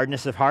 You have a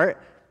hardness of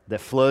heart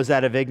that flows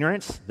out of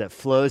ignorance, that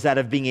flows out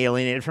of being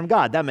alienated from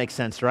God. That makes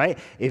sense, right?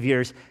 If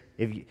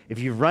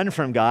you run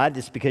from God,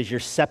 it's because you're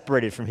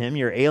separated from him,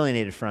 you're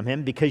alienated from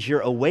him. Because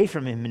you're away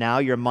from him now,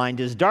 your mind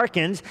is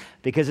darkened.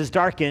 Because it's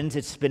darkened,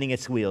 it's spinning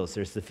its wheels.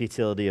 There's the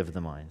futility of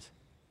the mind.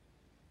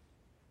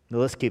 The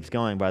list keeps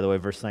going, by the way.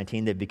 Verse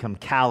 19, they become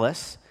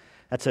callous.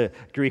 That's a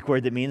Greek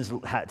word that means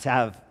to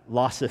have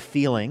loss of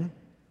feeling.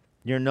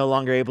 You're no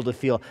longer able to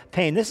feel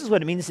pain. This is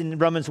what it means in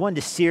Romans 1,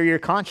 to sear your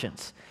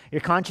conscience. Your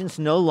conscience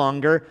no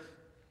longer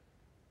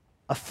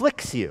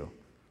afflicts you.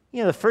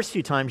 The first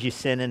few times you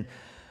sin in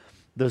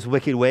those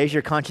wicked ways,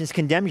 your conscience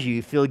condemns you.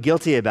 You feel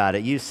guilty about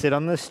it. You sit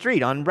on the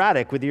street on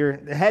Braddock with your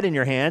head in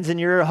your hands and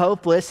you're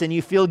hopeless and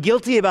you feel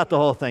guilty about the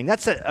whole thing.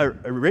 That's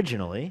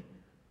originally.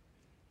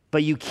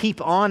 But you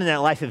keep on in that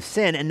life of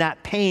sin and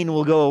that pain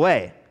will go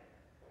away.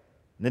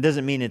 And that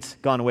doesn't mean it's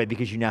gone away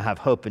because you now have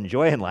hope and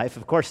joy in life.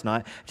 Of course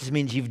not. It just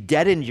means you've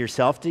deadened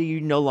yourself till you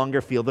no longer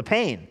feel the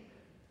pain.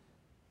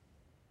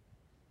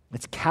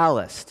 It's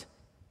calloused.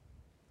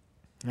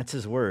 That's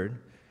his word.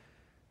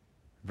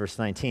 Verse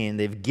 19,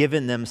 they've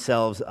given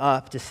themselves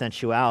up to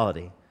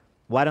sensuality.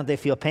 Why don't they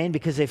feel pain?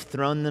 Because they've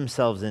thrown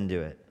themselves into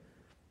it.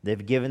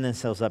 They've given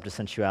themselves up to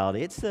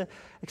sensuality. It's the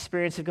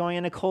experience of going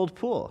in a cold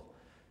pool.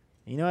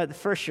 At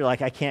first you're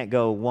like, I can't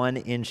go 1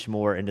 inch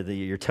more into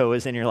your toe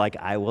is in, you're like,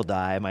 I will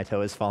die, my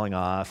toe is falling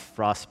off,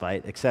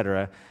 frostbite,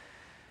 etc.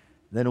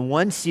 Then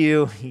once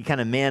you kind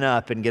of man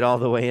up and get all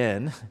the way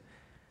in,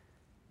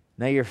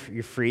 now you're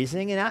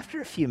freezing, and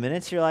after a few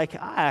minutes you're like,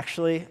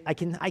 actually, I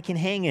can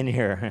hang in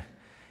here.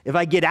 If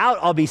I get out,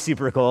 I'll be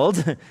super cold.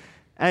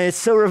 And it's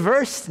so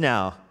reversed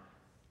now.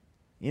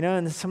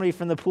 And somebody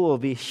from the pool will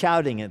be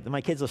shouting it.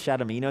 My kids will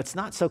shout at me, it's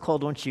not so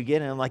cold once you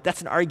get in. I'm like,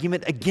 that's an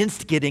argument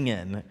against getting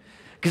in.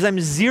 Because I'm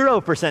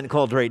 0%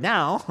 cold right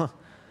now.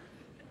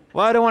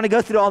 Well, I don't want to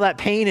go through all that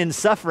pain and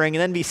suffering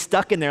and then be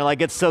stuck in there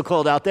like it's so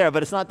cold out there,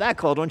 but it's not that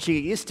cold once you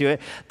get used to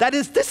it.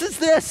 This is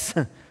this.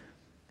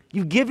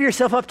 You give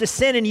yourself up to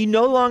sin and you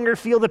no longer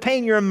feel the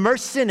pain. You're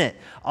immersed in it.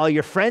 All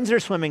your friends are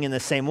swimming in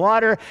the same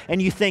water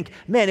and you think,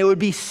 man, it would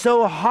be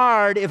so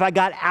hard if I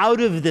got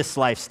out of this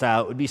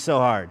lifestyle. It would be so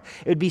hard.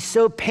 It would be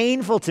so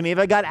painful to me if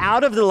I got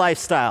out of the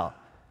lifestyle.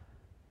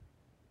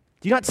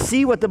 Do you not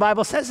see what the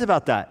Bible says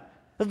about that?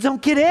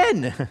 Don't get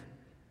in.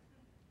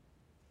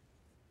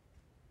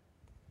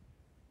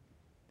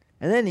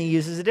 And then he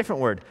uses a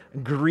different word,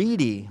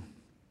 greedy.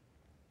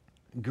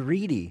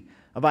 Greedy.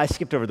 Oh, I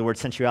skipped over the word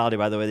sensuality,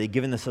 by the way. They've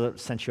given this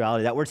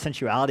sensuality. That word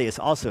sensuality is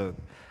also a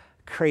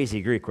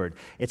crazy Greek word.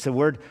 It's a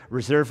word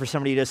reserved for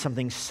somebody who does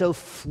something so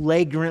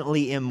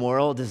flagrantly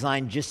immoral,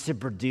 designed just to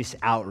produce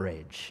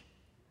outrage.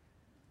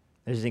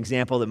 There's an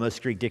example that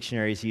most Greek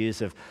dictionaries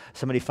use of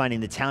somebody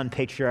finding the town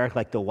patriarch,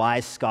 like the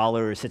wise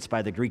scholar who sits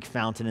by the Greek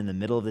fountain in the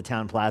middle of the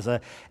town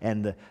plaza,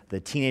 and the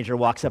teenager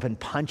walks up and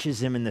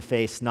punches him in the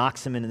face,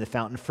 knocks him into the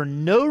fountain for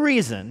no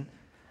reason,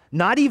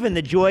 not even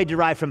the joy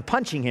derived from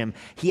punching him.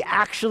 He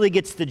actually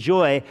gets the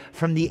joy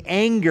from the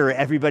anger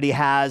everybody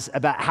has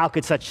about how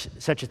could such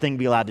a thing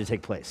be allowed to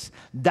take place.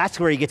 That's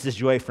where he gets his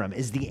joy from,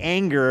 is the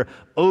anger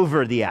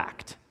over the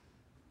act.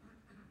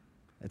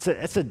 It's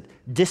a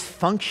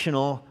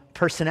dysfunctional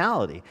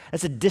personality.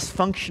 That's a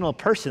dysfunctional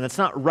person. That's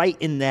not right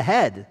in the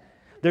head.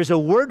 There's a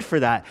word for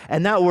that,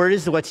 and that word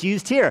is what's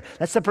used here.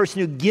 That's the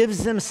person who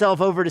gives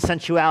themselves over to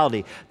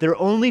sensuality. They're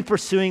only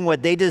pursuing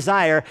what they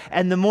desire,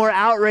 and the more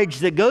outrage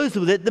that goes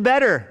with it, the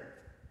better.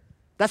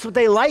 That's what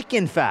they like,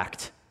 in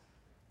fact.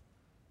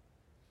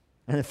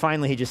 And then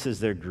finally, he just says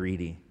they're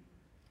greedy.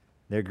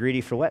 They're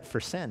greedy for what? For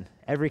sin.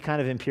 Every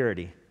kind of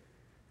impurity.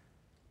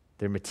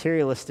 They're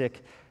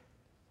materialistic.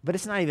 But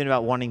it's not even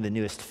about wanting the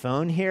newest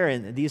phone here.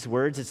 In these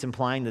words, it's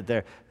implying that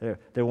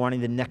they're wanting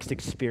the next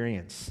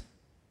experience.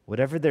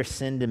 Whatever their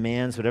sin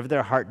demands, whatever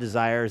their heart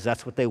desires,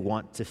 that's what they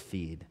want to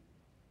feed.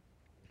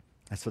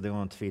 That's what they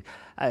want to feed.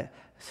 I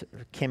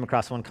came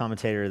across one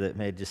commentator that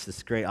made just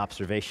this great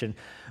observation.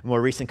 A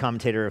more recent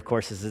commentator, of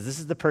course, says this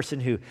is the person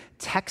who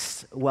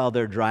texts while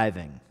they're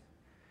driving.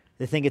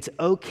 They think it's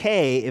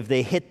okay if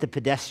they hit the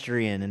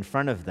pedestrian in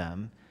front of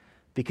them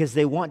because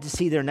they want to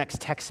see their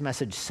next text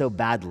message so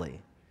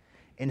badly.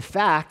 In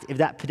fact, if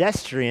that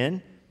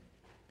pedestrian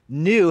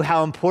knew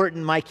how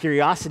important my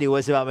curiosity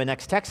was about my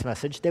next text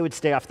message, they would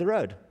stay off the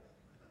road.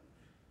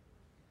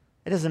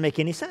 It doesn't make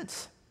any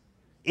sense.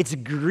 It's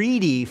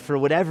greedy for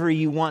whatever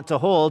you want to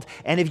hold,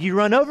 and if you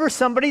run over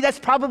somebody, that's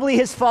probably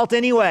his fault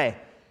anyway.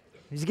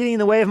 He's getting in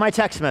the way of my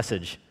text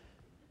message.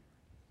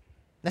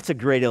 That's a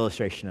great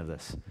illustration of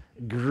this.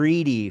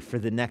 Greedy for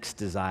the next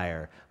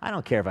desire. I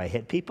don't care if I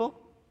hit people.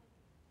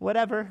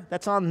 Whatever,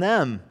 that's on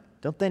them.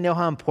 Don't they know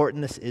how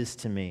important this is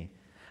to me?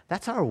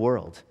 That's our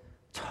world.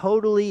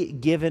 Totally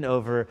given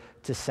over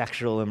to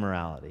sexual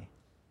immorality.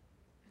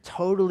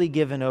 Totally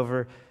given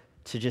over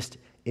to just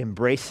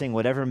embracing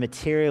whatever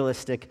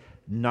materialistic,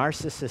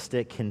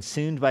 narcissistic,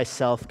 consumed by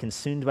self,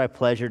 consumed by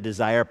pleasure,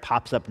 desire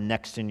pops up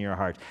next in your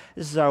heart.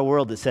 This is our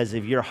world that says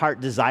if your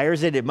heart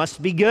desires it, it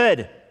must be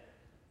good.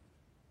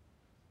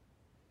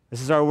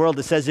 This is our world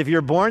that says if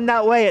you're born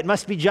that way, it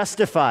must be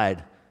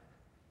justified.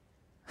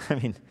 I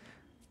mean,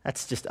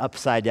 that's just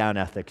upside down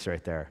ethics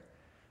right there.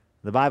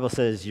 The Bible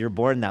says you're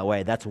born that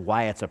way. That's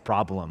why it's a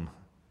problem.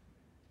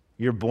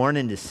 You're born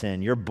into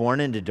sin. You're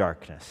born into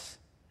darkness.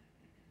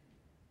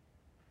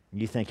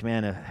 You think,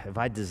 man, if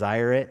I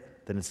desire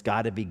it, then it's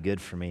got to be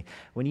good for me.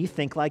 When you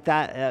think like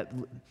that,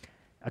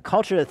 a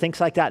culture that thinks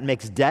like that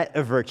makes debt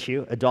a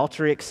virtue,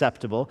 adultery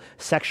acceptable,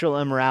 sexual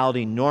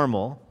immorality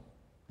normal,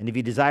 and if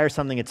you desire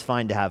something, it's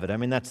fine to have it. I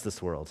mean, that's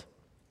this world.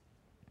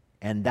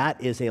 And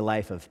that is a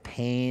life of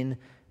pain,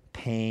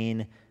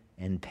 pain,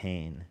 and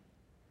pain.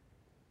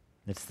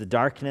 It's the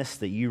darkness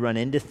that you run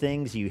into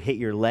things, you hit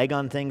your leg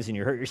on things, and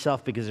you hurt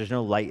yourself because there's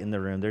no light in the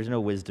room. There's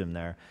no wisdom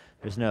there.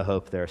 There's no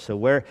hope there. So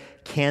where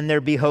can there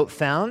be hope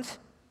found?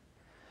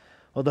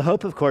 Well, the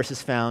hope, of course,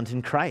 is found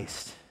in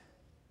Christ.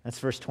 That's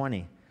verse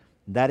 20.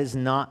 That is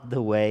not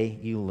the way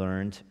you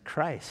learned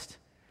Christ.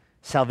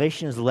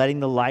 Salvation is letting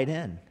the light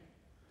in.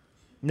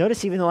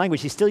 Notice even the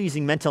language. He's still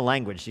using mental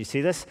language. Do you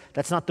see this?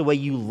 That's not the way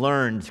you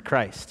learned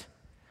Christ.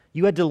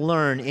 You had to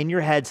learn in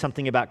your head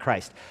something about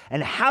Christ.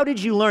 And how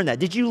did you learn that?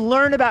 Did you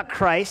learn about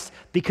Christ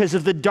because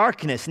of the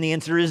darkness? And the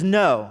answer is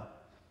no.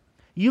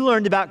 You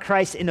learned about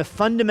Christ in a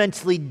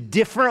fundamentally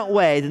different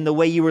way than the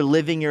way you were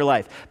living your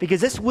life.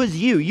 Because this was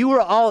you. You were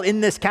all in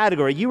this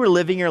category. You were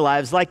living your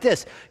lives like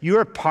this. You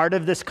were part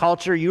of this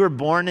culture. You were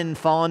born in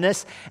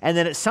fallenness. And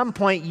then at some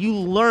point, you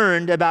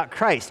learned about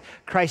Christ.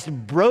 Christ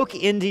broke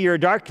into your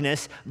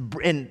darkness,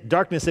 in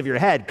darkness of your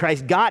head.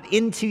 Christ got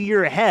into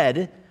your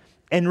head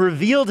and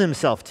revealed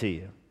himself to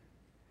you.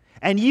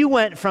 And you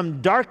went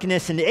from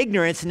darkness and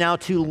ignorance now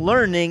to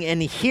learning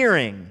and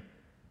hearing.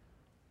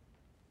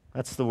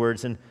 That's the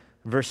words in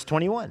verse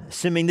 21.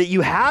 Assuming that you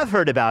have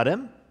heard about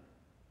him,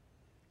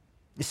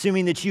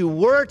 assuming that you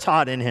were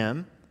taught in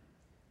him.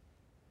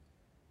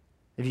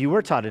 If you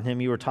were taught in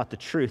him, you were taught the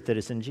truth that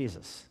is in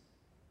Jesus.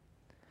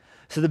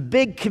 So the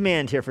big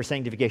command here for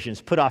sanctification is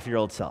put off your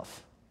old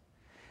self.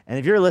 And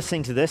if you're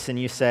listening to this and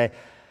you say,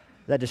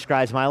 that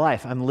describes my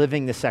life. I'm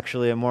living the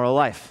sexually immoral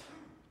life.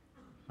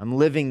 I'm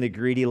living the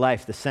greedy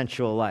life, the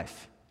sensual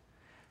life.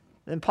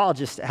 Then Paul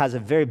just has a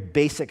very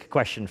basic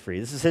question for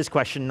you. This is his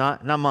question,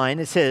 not mine.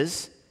 It's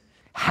his.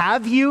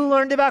 Have you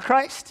learned about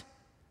Christ?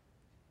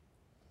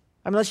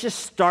 I mean, let's just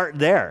start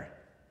there.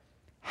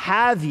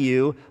 Have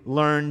you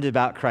learned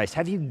about Christ?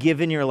 Have you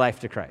given your life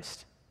to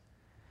Christ?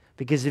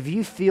 Because if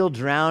you feel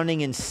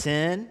drowning in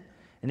sin,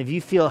 And if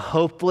you feel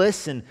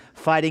hopeless in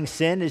fighting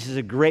sin, this is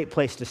a great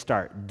place to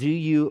start. Do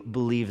you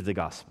believe the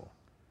gospel?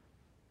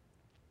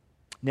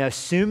 Now,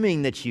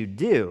 assuming that you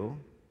do,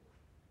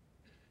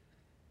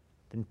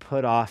 then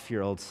put off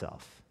your old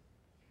self.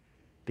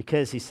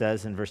 Because, he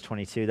says in verse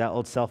 22, that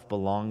old self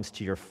belongs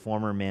to your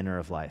former manner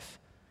of life.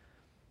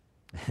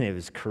 And it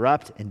was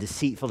corrupt and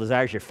deceitful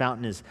desires.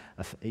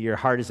 Your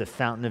heart is a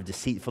fountain of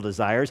deceitful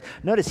desires.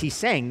 Notice he's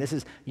saying,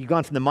 you've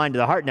gone from the mind to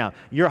the heart now.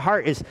 Your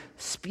heart is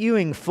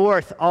spewing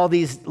forth all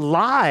these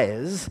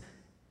lies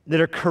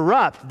that are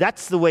corrupt.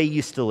 That's the way you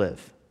used to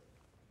live.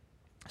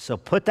 So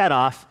put that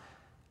off.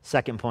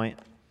 Second point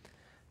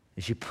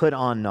is you put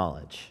on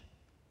knowledge.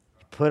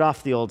 You put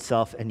off the old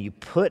self and you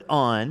put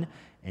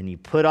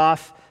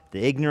off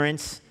the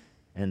ignorance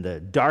and the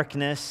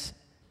darkness,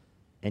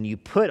 and you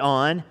put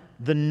on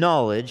the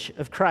knowledge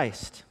of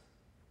Christ.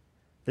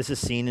 This is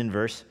seen in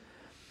verse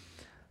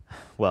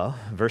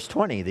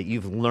 20, that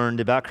you've learned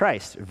about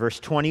Christ. Verse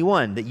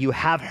 21, that you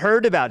have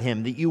heard about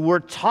him, that you were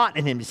taught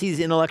in him. You see these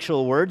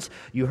intellectual words?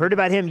 You heard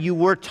about him, you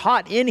were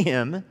taught in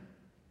him,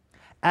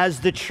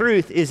 as the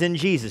truth is in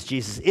Jesus.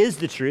 Jesus is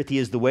the truth. He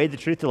is the way, the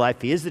truth, the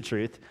life. He is the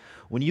truth.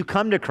 When you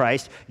come to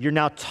Christ, you're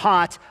now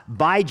taught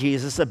by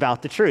Jesus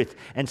about the truth.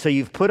 And so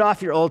you've put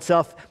off your old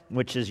self,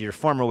 which is your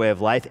former way of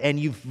life, and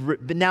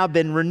you've now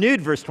been renewed,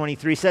 verse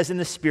 23 says, in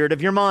the spirit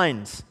of your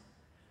minds.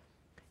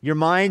 Your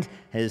mind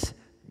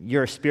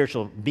you're a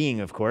spiritual being,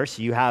 of course.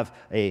 You have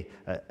a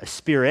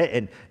spirit,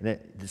 and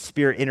the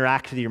spirit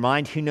interacts with your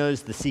mind. Who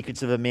knows the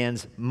secrets of a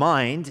man's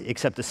mind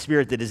except the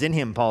spirit that is in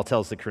him, Paul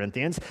tells the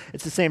Corinthians.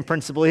 It's the same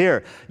principle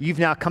here. You've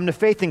now come to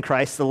faith in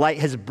Christ. The light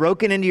has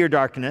broken into your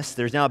darkness.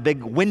 There's now a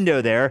big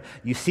window there.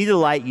 You see the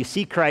light. You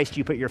see Christ.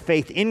 You put your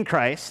faith in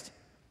Christ.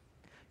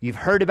 You've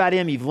heard about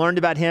him. You've learned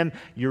about him.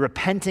 You're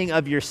repenting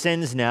of your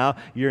sins now.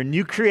 You're a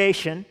new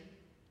creation.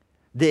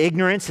 The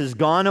ignorance has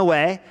gone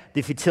away.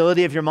 The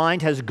futility of your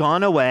mind has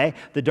gone away.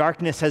 The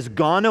darkness has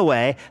gone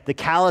away. The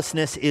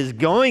callousness is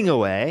going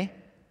away.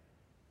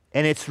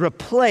 And it's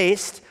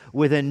replaced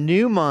with a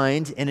new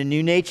mind and a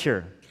new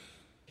nature.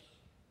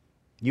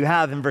 You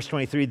have, in verse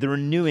 23, the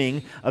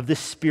renewing of the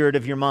spirit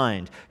of your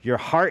mind. Your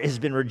heart has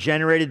been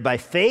regenerated by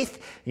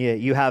faith.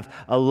 You have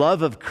a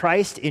love of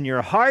Christ in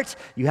your heart.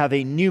 You have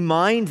a new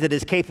mind that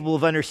is capable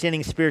of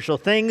understanding spiritual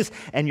things,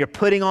 and you're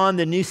putting on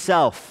the new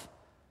self.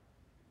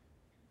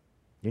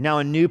 You're now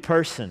a new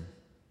person.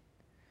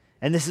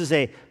 And this is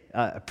a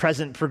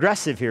present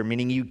progressive here,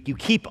 meaning you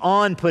keep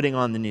on putting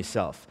on the new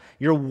self.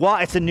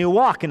 It's a new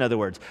walk, in other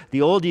words.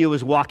 The old you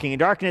is walking in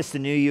darkness. The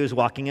new you is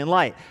walking in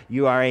light.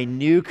 You are a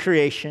new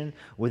creation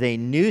with a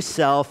new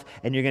self,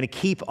 and you're going to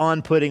keep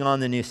on putting on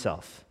the new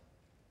self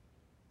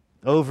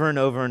over and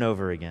over and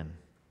over again.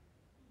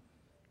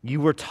 You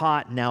were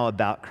taught now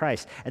about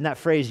Christ. And that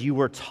phrase, you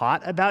were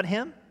taught about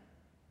him,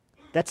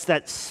 that's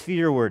that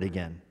sphere word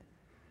again.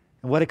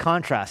 And what a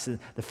contrast.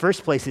 The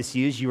first place it's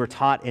used, you were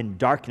taught in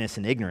darkness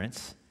and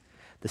ignorance.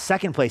 The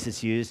second place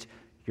it's used,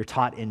 you're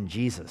taught in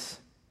Jesus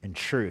and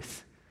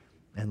truth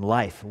and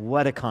life.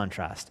 What a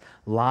contrast.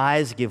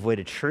 Lies give way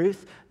to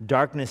truth.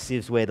 Darkness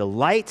gives way to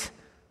light.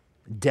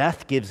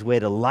 Death gives way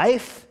to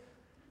life.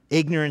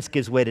 Ignorance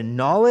gives way to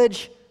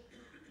knowledge.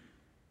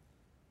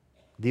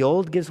 The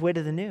old gives way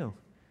to the new.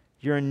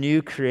 You're a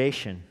new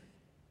creation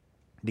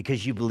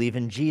because you believe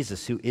in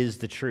Jesus, who is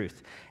the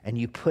truth, and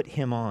you put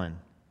him on.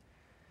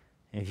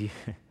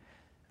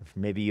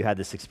 Maybe you had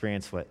this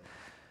experience,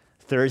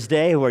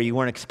 Thursday, where you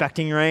weren't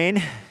expecting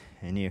rain,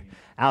 and you're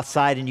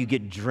outside and you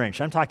get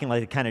drenched. I'm talking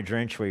like the kind of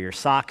drench where your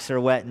socks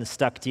are wet and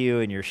stuck to you,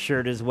 and your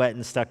shirt is wet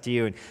and stuck to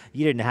you, and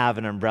you didn't have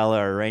an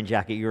umbrella or a rain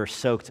jacket. You were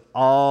soaked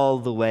all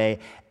the way.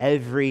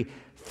 Every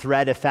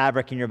thread of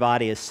fabric in your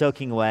body is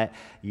soaking wet.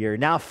 You're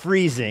now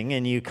freezing,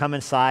 and you come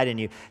inside and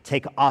you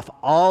take off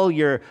all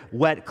your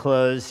wet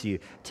clothes. You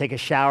take a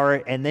shower,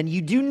 and then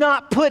you do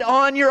not put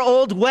on your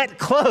old wet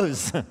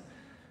clothes.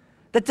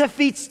 That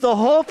defeats the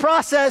whole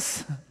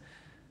process.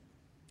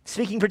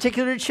 Speaking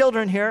particularly to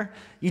children here,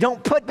 you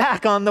don't put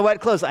back on the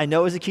wet clothes. I know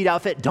it was a cute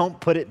outfit. Don't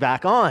put it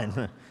back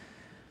on.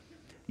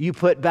 You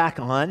put back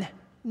on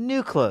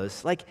new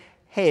clothes. Like,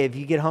 hey, if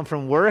you get home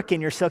from work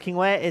and you're soaking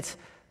wet, it's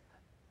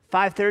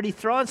 5:30,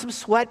 throw on some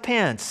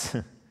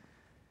sweatpants.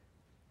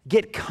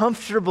 Get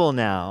comfortable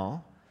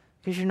now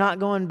because you're not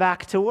going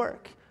back to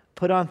work.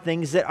 Put on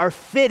things that are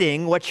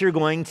fitting what you're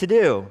going to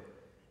do.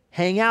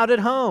 Hang out at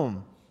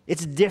home.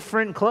 It's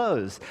different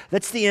clothes.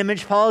 That's the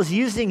image Paul is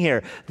using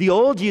here. The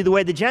old you, the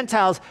way the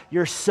Gentiles,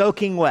 you're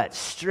soaking wet.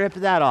 Strip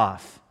that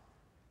off.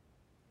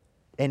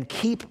 And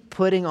keep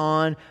putting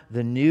on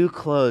the new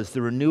clothes,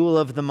 the renewal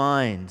of the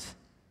mind.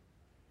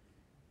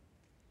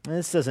 And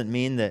this doesn't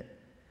mean that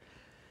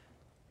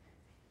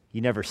you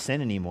never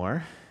sin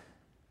anymore,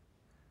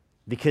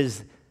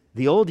 because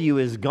the old you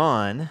is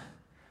gone,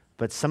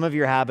 but some of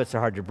your habits are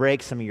hard to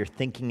break. Some of your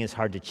thinking is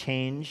hard to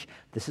change.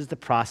 This is the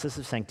process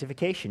of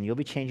sanctification. You'll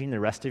be changing the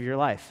rest of your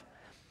life.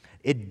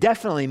 It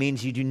definitely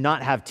means you do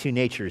not have two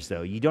natures,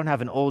 though. You don't have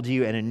an old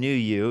you and a new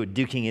you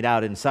duking it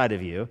out inside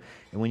of you.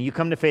 And when you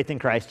come to faith in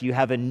Christ, you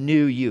have a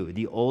new you.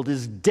 The old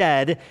is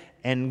dead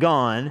and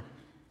gone,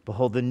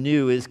 Behold, the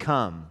new is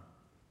come.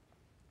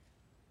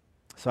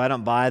 So I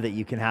don't buy that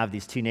you can have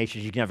these two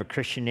natures. You can have a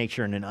Christian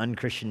nature and an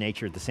unchristian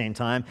nature at the same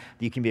time.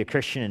 You can be a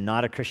Christian and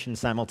not a Christian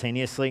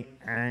simultaneously.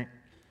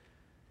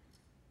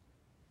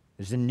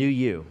 There's a new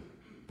you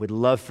with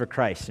love for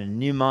Christ, and a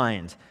new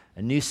mind,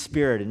 a new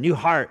spirit, a new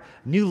heart,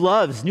 new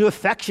loves, new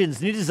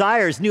affections, new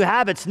desires, new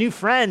habits, new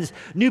friends,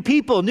 new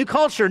people, new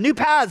culture, new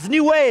paths,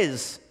 new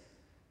ways.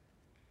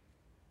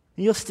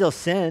 You'll still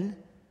sin,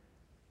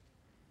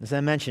 as I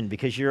mentioned,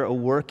 because you're a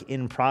work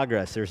in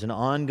progress. There's an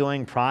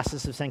ongoing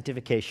process of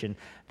sanctification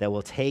that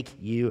will take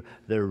you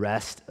the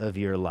rest of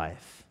your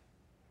life.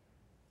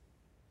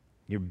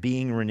 You're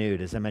being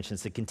renewed. As I mentioned,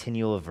 it's a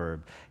continual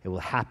verb. It will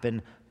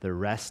happen the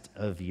rest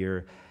of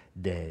your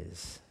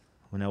days.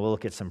 Well, now we'll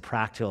look at some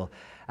practical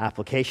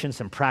applications,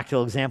 some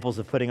practical examples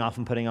of putting off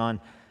and putting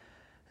on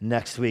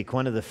next week.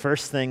 One of the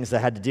first things I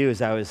had to do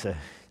as I was a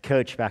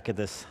coach back at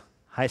this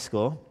high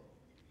school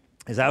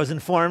is I was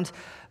informed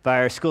by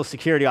our school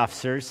security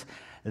officers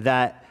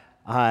that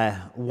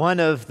one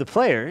of the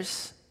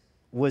players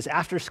was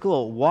after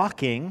school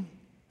walking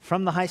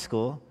from the high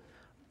school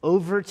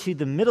over to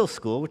the middle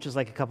school, which is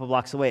like a couple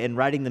blocks away, and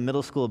riding the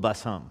middle school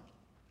bus home.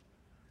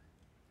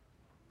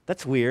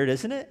 That's weird,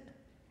 isn't it?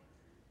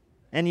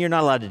 And you're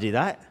not allowed to do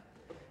that.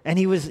 And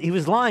he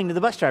was lying to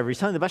the bus driver. He's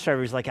telling the bus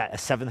driver he's like a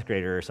seventh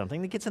grader or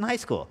something that gets in high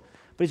school.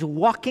 But he's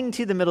walking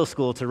to the middle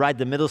school to ride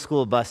the middle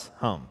school bus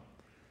home.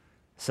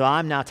 So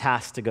I'm now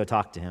tasked to go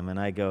talk to him, and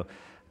I go,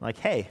 like,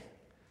 hey,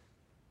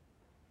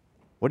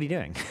 what are you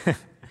doing?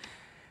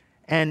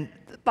 And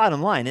the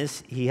bottom line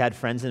is he had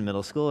friends in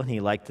middle school, and he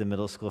liked the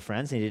middle school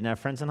friends, and he didn't have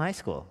friends in high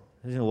school.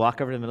 He was going to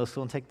walk over to the middle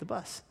school and take the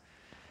bus.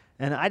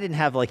 And I didn't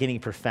have, like, any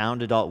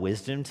profound adult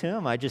wisdom to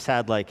him. I just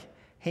had, like,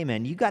 hey,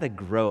 man, you got to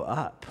grow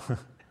up.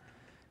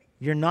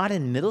 You're not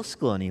in middle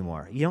school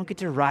anymore. You don't get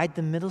to ride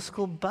the middle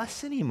school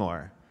bus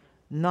anymore.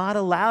 Not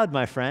allowed,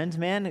 my friend,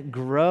 man.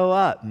 Grow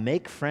up.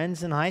 Make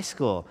friends in high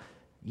school.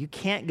 You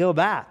can't go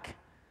back.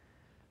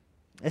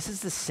 This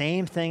is the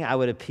same thing I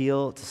would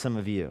appeal to some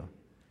of you.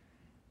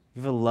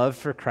 You have a love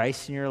for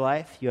Christ in your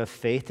life. You have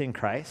faith in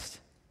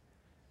Christ.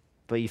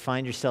 But you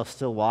find yourself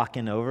still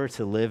walking over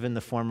to live in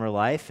the former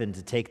life and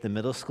to take the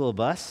middle school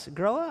bus.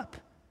 Grow up.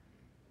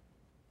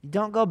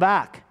 Don't go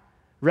back.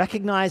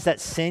 Recognize that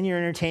sin you're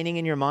entertaining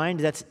in your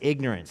mind, that's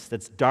ignorance,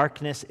 that's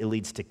darkness. It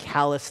leads to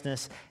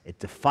callousness. It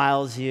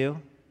defiles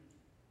you.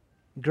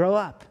 Grow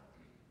up.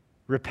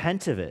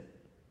 Repent of it.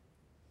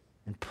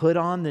 And put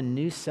on the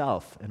new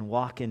self and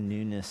walk in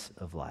newness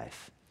of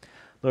life.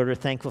 Lord, we're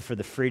thankful for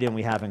the freedom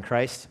we have in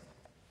Christ.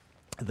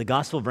 The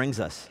gospel brings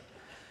us.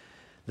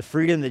 The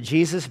freedom that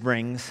Jesus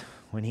brings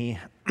when he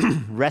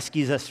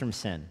rescues us from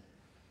sin.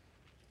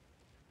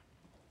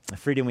 The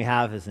freedom we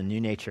have is a new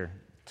nature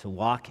to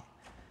walk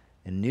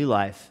in new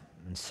life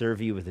and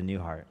serve you with a new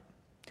heart.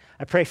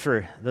 I pray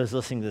for those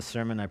listening to this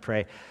sermon. I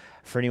pray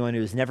for anyone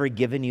who has never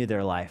given you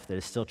their life, that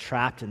is still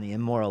trapped in the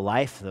immoral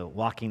life, the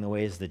walking the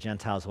ways the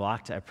Gentiles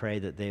walked. I pray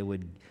that they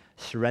would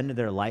surrender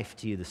their life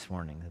to you this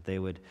morning, that they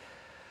would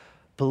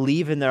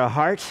believe in their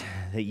heart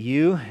that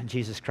you,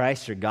 Jesus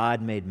Christ, are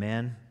God made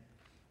man,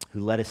 who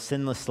led a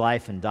sinless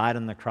life and died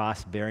on the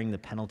cross, bearing the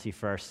penalty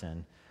for our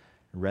sin,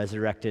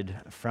 resurrected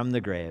from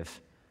the grave,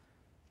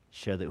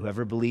 show that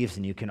whoever believes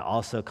in you can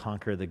also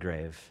conquer the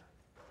grave.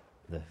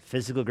 The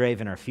physical grave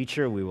in our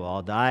future, we will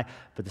all die,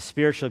 but the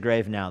spiritual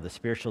grave now, the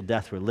spiritual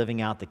death we're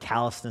living out, the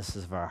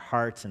callousnesses of our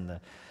hearts and the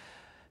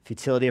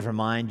futility of our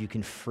mind, you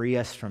can free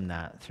us from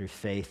that through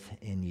faith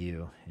in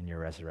you and your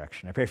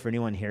resurrection. I pray for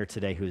anyone here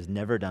today who has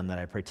never done that.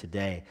 I pray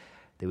today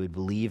they would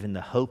believe in the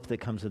hope that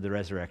comes with the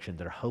resurrection,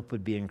 their hope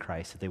would be in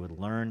Christ, that they would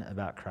learn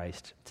about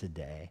Christ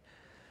today.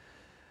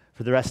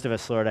 For the rest of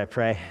us, Lord, I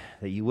pray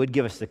that you would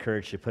give us the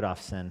courage to put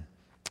off sin.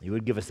 You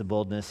would give us the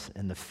boldness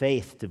and the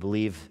faith to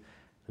believe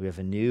that we have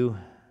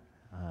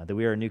that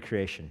we are a new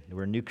creation, that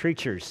we're new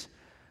creatures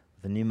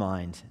with a new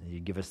mind. And you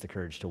give us the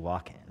courage to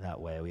walk that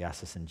way. We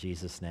ask this in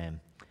Jesus'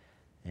 name.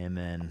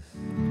 Amen.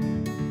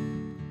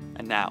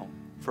 And now,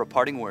 for a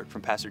parting word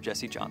from Pastor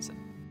Jesse Johnson.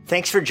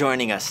 Thanks for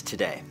joining us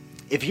today.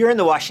 If you're in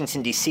the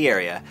Washington, D.C.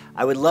 area,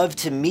 I would love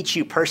to meet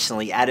you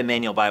personally at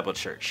Emmanuel Bible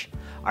Church.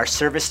 Our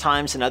service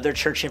times and other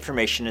church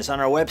information is on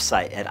our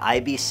website at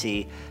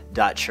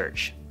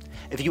ibc.church.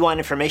 If you want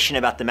information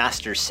about the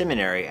Master's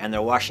Seminary and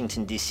their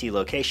Washington, D.C.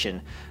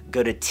 location,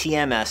 go to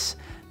tms.edu.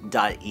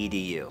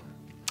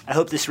 I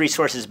hope this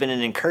resource has been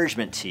an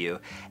encouragement to you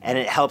and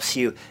it helps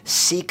you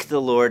seek the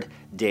Lord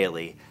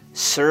daily,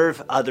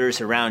 serve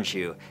others around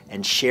you,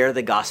 and share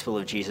the gospel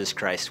of Jesus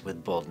Christ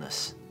with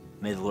boldness.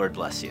 May the Lord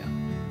bless you.